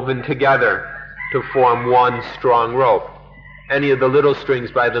woven together to form one strong rope. Any of the little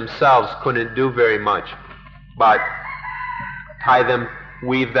strings by themselves couldn't do very much, but tie them,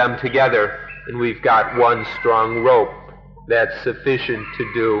 weave them together, and we've got one strong rope that's sufficient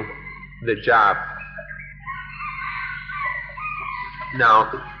to do the job.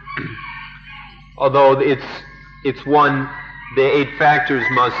 Now, although it's one, the 8 factors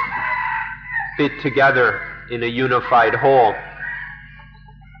must fit together in a unified whole,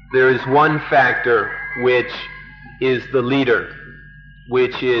 there is one factor which is the leader,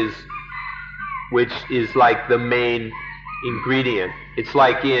 which is like the main ingredient. It's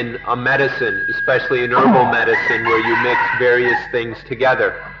like in a medicine, especially in herbal medicine, where you mix various things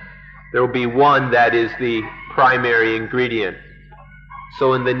together. There will be one that is the primary ingredient.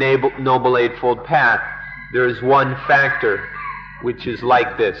 So in the Noble Eightfold Path, there is one factor which is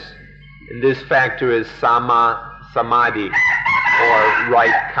like this. And this factor is samadhi, or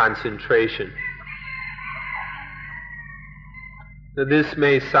right concentration. Now this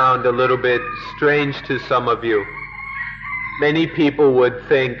may sound a little bit strange to some of you. Many people would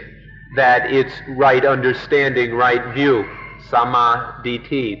think that it's right understanding, right view,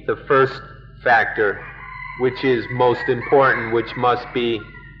 samadhi, the first factor, which is most important, which must be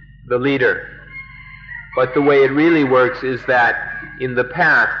the leader. But the way it really works is that in the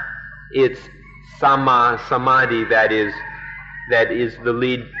path, it's samadhi that is the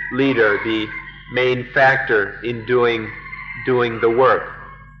leader, the main factor in doing the work.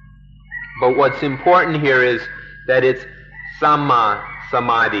 But what's important here is that it's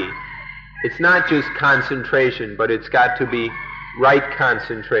samadhi. It's not just concentration, but it's got to be right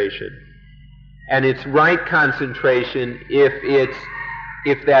concentration. And it's right concentration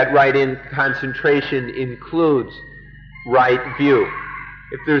if that right concentration includes right view.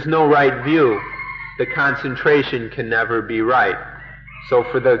 If there's no right view, the concentration can never be right. So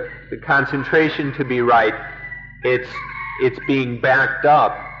for the concentration to be right, it's being backed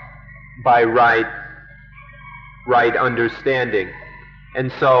up by right understanding.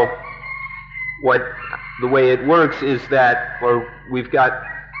 And so the way it works is that, or we've got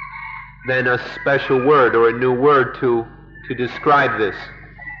then a special word or a new word to describe this.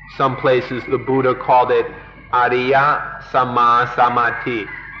 Some places the Buddha called it Ariya Samadhi,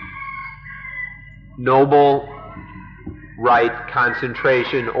 noble right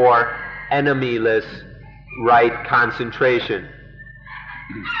concentration, or enemyless right concentration.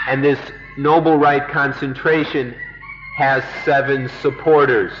 And this noble right concentration has 7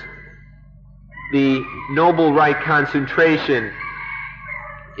 supporters. The noble right concentration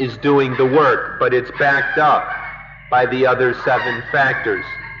is doing the work, but it's backed up by the other 7 factors.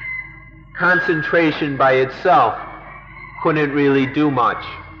 Concentration by itself couldn't really do much.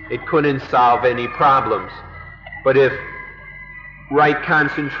 It couldn't solve any problems. But if right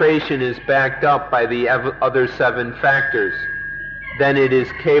concentration is backed up by the other 7 factors, then it is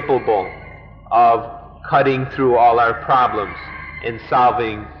capable of cutting through all our problems and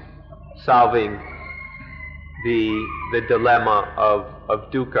solving the dilemma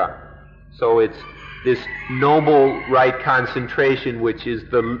of dukkha. So it's this noble right concentration which is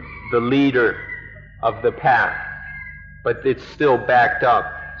the leader of the path, but it's still backed up,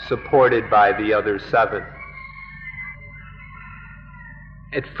 supported by the other 7.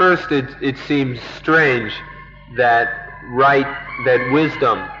 At first it seems strange that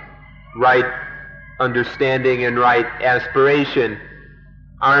wisdom, right understanding and right aspiration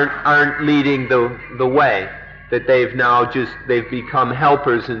aren't leading the way, that they've become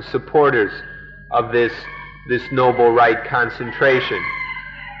helpers and supporters of this noble right concentration.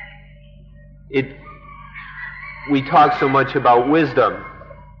 We talk so much about wisdom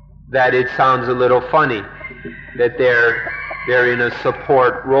that it sounds a little funny that they're in a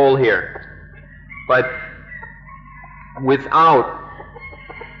support role here. But without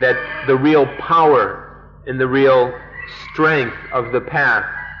that, the real power and the real strength of the path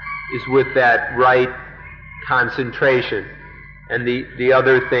is with that right concentration, and the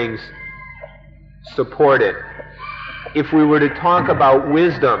other things support it. If we were to talk about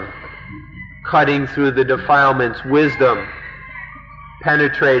wisdom cutting through the defilements, wisdom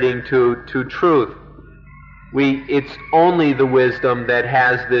penetrating to truth, it's only the wisdom that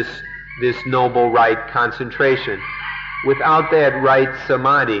has this noble right concentration. Without that right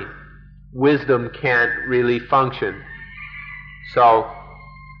samadhi, wisdom can't really function. So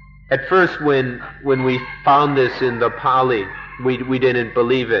At first, when we found this in the Pali, we didn't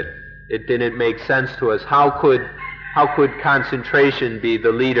believe it. It didn't make sense to us. How could concentration be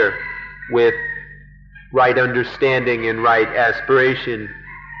the leader with right understanding and right aspiration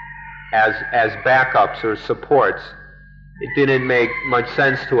as backups or supports? It didn't make much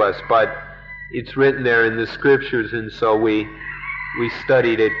sense to us, but it's written there in the scriptures, and so we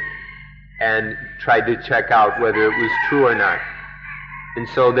studied it and tried to check out whether it was true or not. And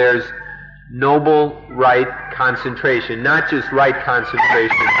so there's noble right concentration, not just right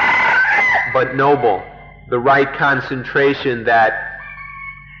concentration, but noble, the right concentration that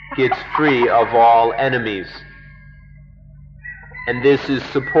gets free of all enemies. And this is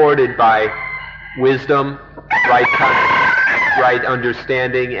supported by wisdom, right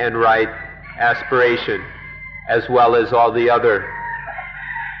understanding, and right aspiration, as well as all the other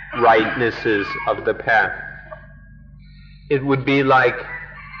rightnesses of the path. It would be like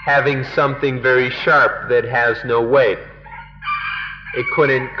having something very sharp that has no weight. It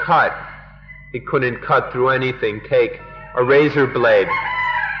couldn't cut. It couldn't cut through anything. Take a razor blade,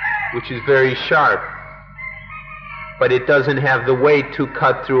 which is very sharp, but it doesn't have the weight to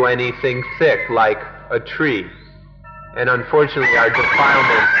cut through anything thick like a tree. And unfortunately, our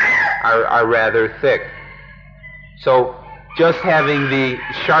defilements are rather thick. So just having the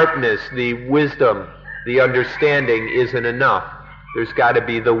sharpness, the wisdom, the understanding isn't enough. There's got to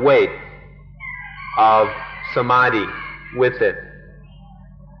be the weight of samadhi with it.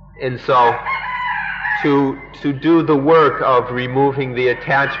 And so to do the work of removing the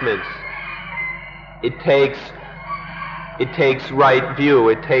attachments, it takes right view,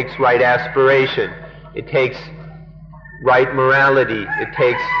 it takes right aspiration, it takes right morality, it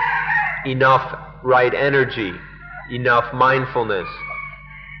takes enough right energy, enough mindfulness.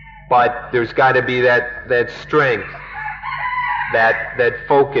 But there's got to be that strength, that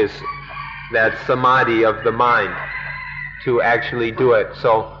focus, that samadhi of the mind to actually do it.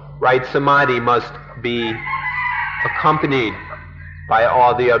 So right samadhi must be accompanied by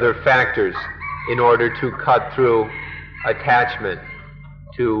all the other factors in order to cut through attachment,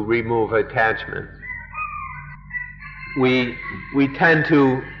 to remove attachment. We tend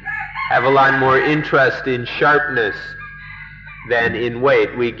to have a lot more interest in sharpness than in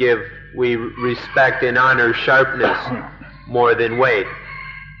weight. We respect and honor sharpness more than weight.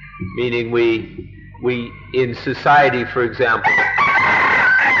 Meaning we in society, for example,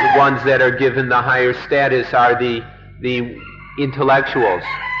 the ones that are given the higher status are the intellectuals,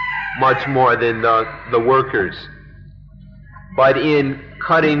 much more than the workers. But in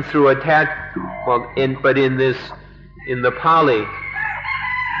cutting through in the Pali,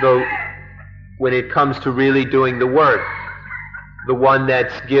 when it comes to really doing the work, the one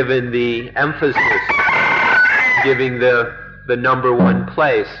that's given the emphasis, giving the number one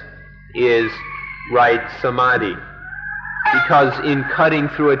place, is right samadhi. Because in cutting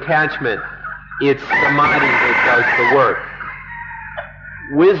through attachment, it's samadhi that does the work.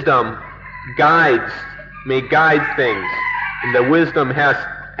 Wisdom may guide things, and the wisdom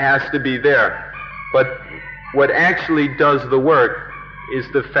has to be there. But what actually does the work is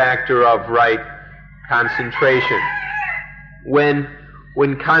the factor of right concentration.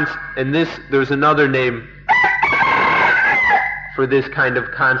 There's another name for this kind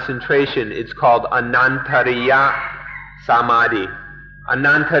of concentration. It's called anantariya samadhi.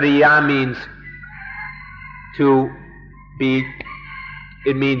 Anantariya means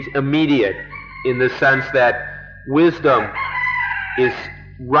it means immediate, in the sense that wisdom is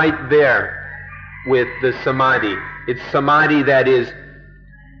right there with the samadhi. It's samadhi that is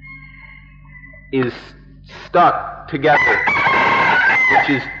stuck together, which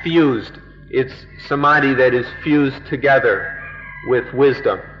is fused. It's samadhi that is fused together with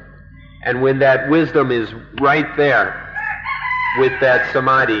wisdom. And when that wisdom is right there with that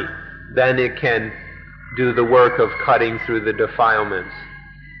samadhi, then it can do the work of cutting through the defilements.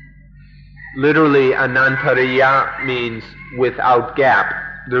 Literally, anantariya means without gap.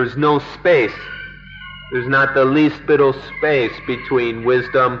 There's no space. There's not the least bit of space between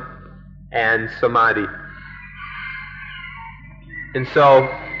wisdom and samadhi. And so,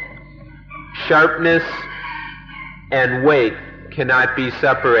 sharpness and weight cannot be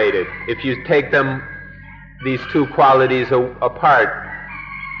separated. If you take these two qualities apart,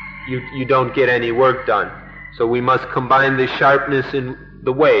 you don't get any work done. So we must combine the sharpness and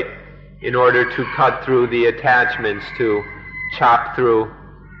the weight in order to cut through the attachments, to chop through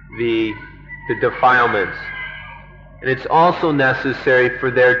the defilements. And it's also necessary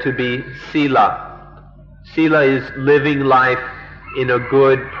for there to be sila. Sila is living life in a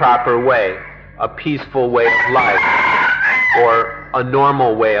good, proper way, a peaceful way of life, or a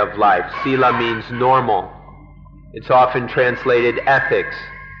normal way of life. Sila means normal. It's often translated ethics.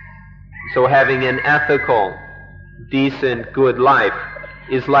 So having an ethical, decent, good life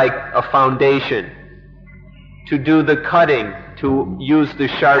is like a foundation. To do the cutting, to use the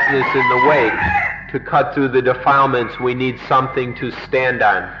sharpness in the weight, to cut through the defilements, we need something to stand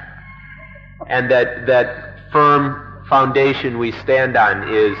on. And that firm foundation we stand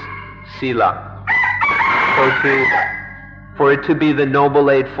on is Sila. For it to be the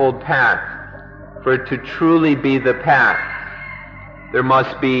Noble Eightfold Path, for it to truly be the path, there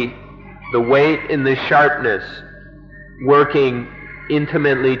must be the weight and the sharpness working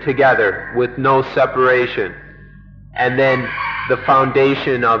intimately together with no separation. And then the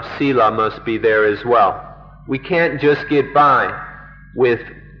foundation of Sila must be there as well. We can't just get by with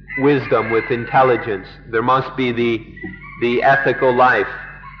wisdom, with intelligence. There must be the ethical life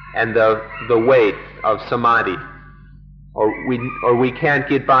and the weight of Samadhi. Or we can't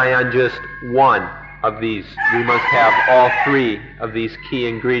get by on just one of these. We must have all three of these key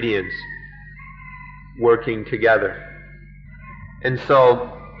ingredients working together. And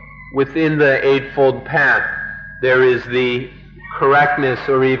so, within the Eightfold Path, there is the correctness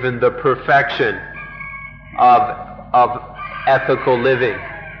or even the perfection of ethical living.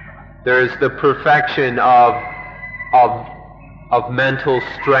 There is the perfection of mental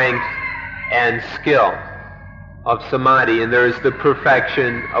strength and skill, of Samadhi, and there is the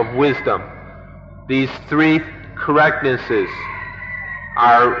perfection of wisdom. These three correctnesses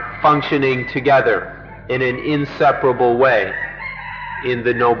are functioning together in an inseparable way in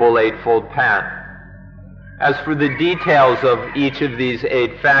the Noble Eightfold Path. As for the details of each of these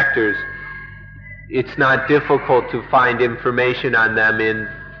 8 factors, it's not difficult to find information on them in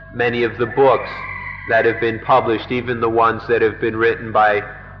many of the books that have been published, even the ones that have been written by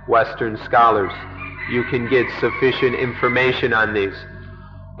Western scholars. You can get sufficient information on these.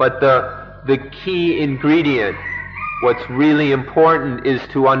 But the key ingredient, what's really important, is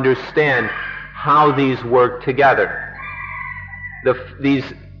to understand how these work together. These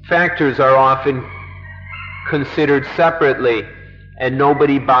factors are often considered separately, and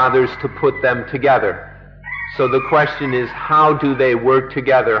nobody bothers to put them together. So the question is, how do they work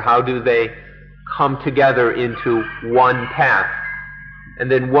together? How do they come together into one path? And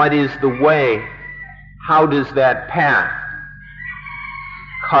then what is the way? How does that path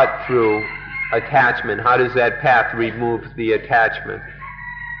cut through attachment? How does that path remove the attachment?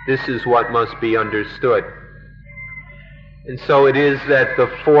 This is what must be understood. And so it is that the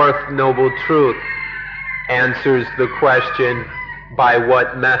fourth Noble Truth answers the question, by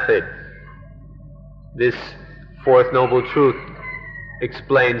what method? This fourth Noble Truth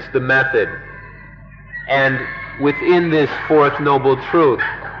explains the method. And within this fourth Noble Truth,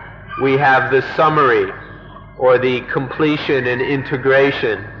 we have the summary, or the completion and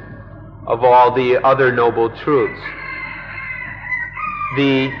integration of all the other Noble Truths.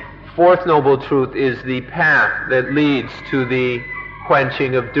 The fourth Noble Truth is the path that leads to the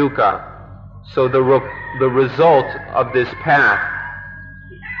quenching of dukkha. So the result of this path,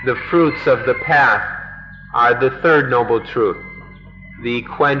 the fruits of the path, are the third Noble Truth, the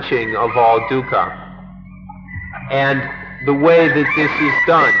quenching of all dukkha. And the way that this is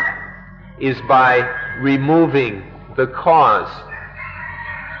done is by removing the cause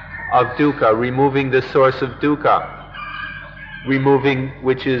of dukkha, removing the source of dukkha,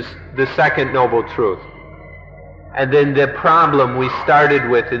 which is the second Noble Truth. And then the problem we started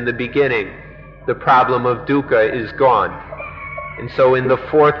with in the beginning, the problem of dukkha, is gone. And so in the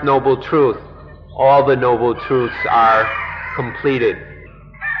fourth Noble Truth, all the Noble Truths are completed.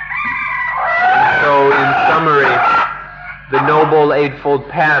 And so in summary, the Noble Eightfold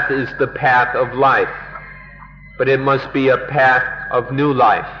Path is the path of life, but it must be a path of new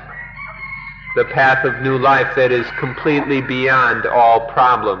life. The path of new life that is completely beyond all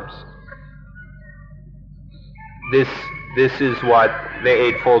problems. This is what the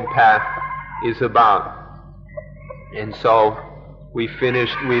Eightfold Path is about. And so we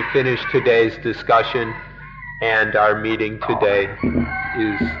finished today's discussion, and our meeting today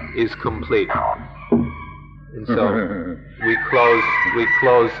is complete. And so we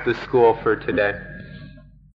close the school for today.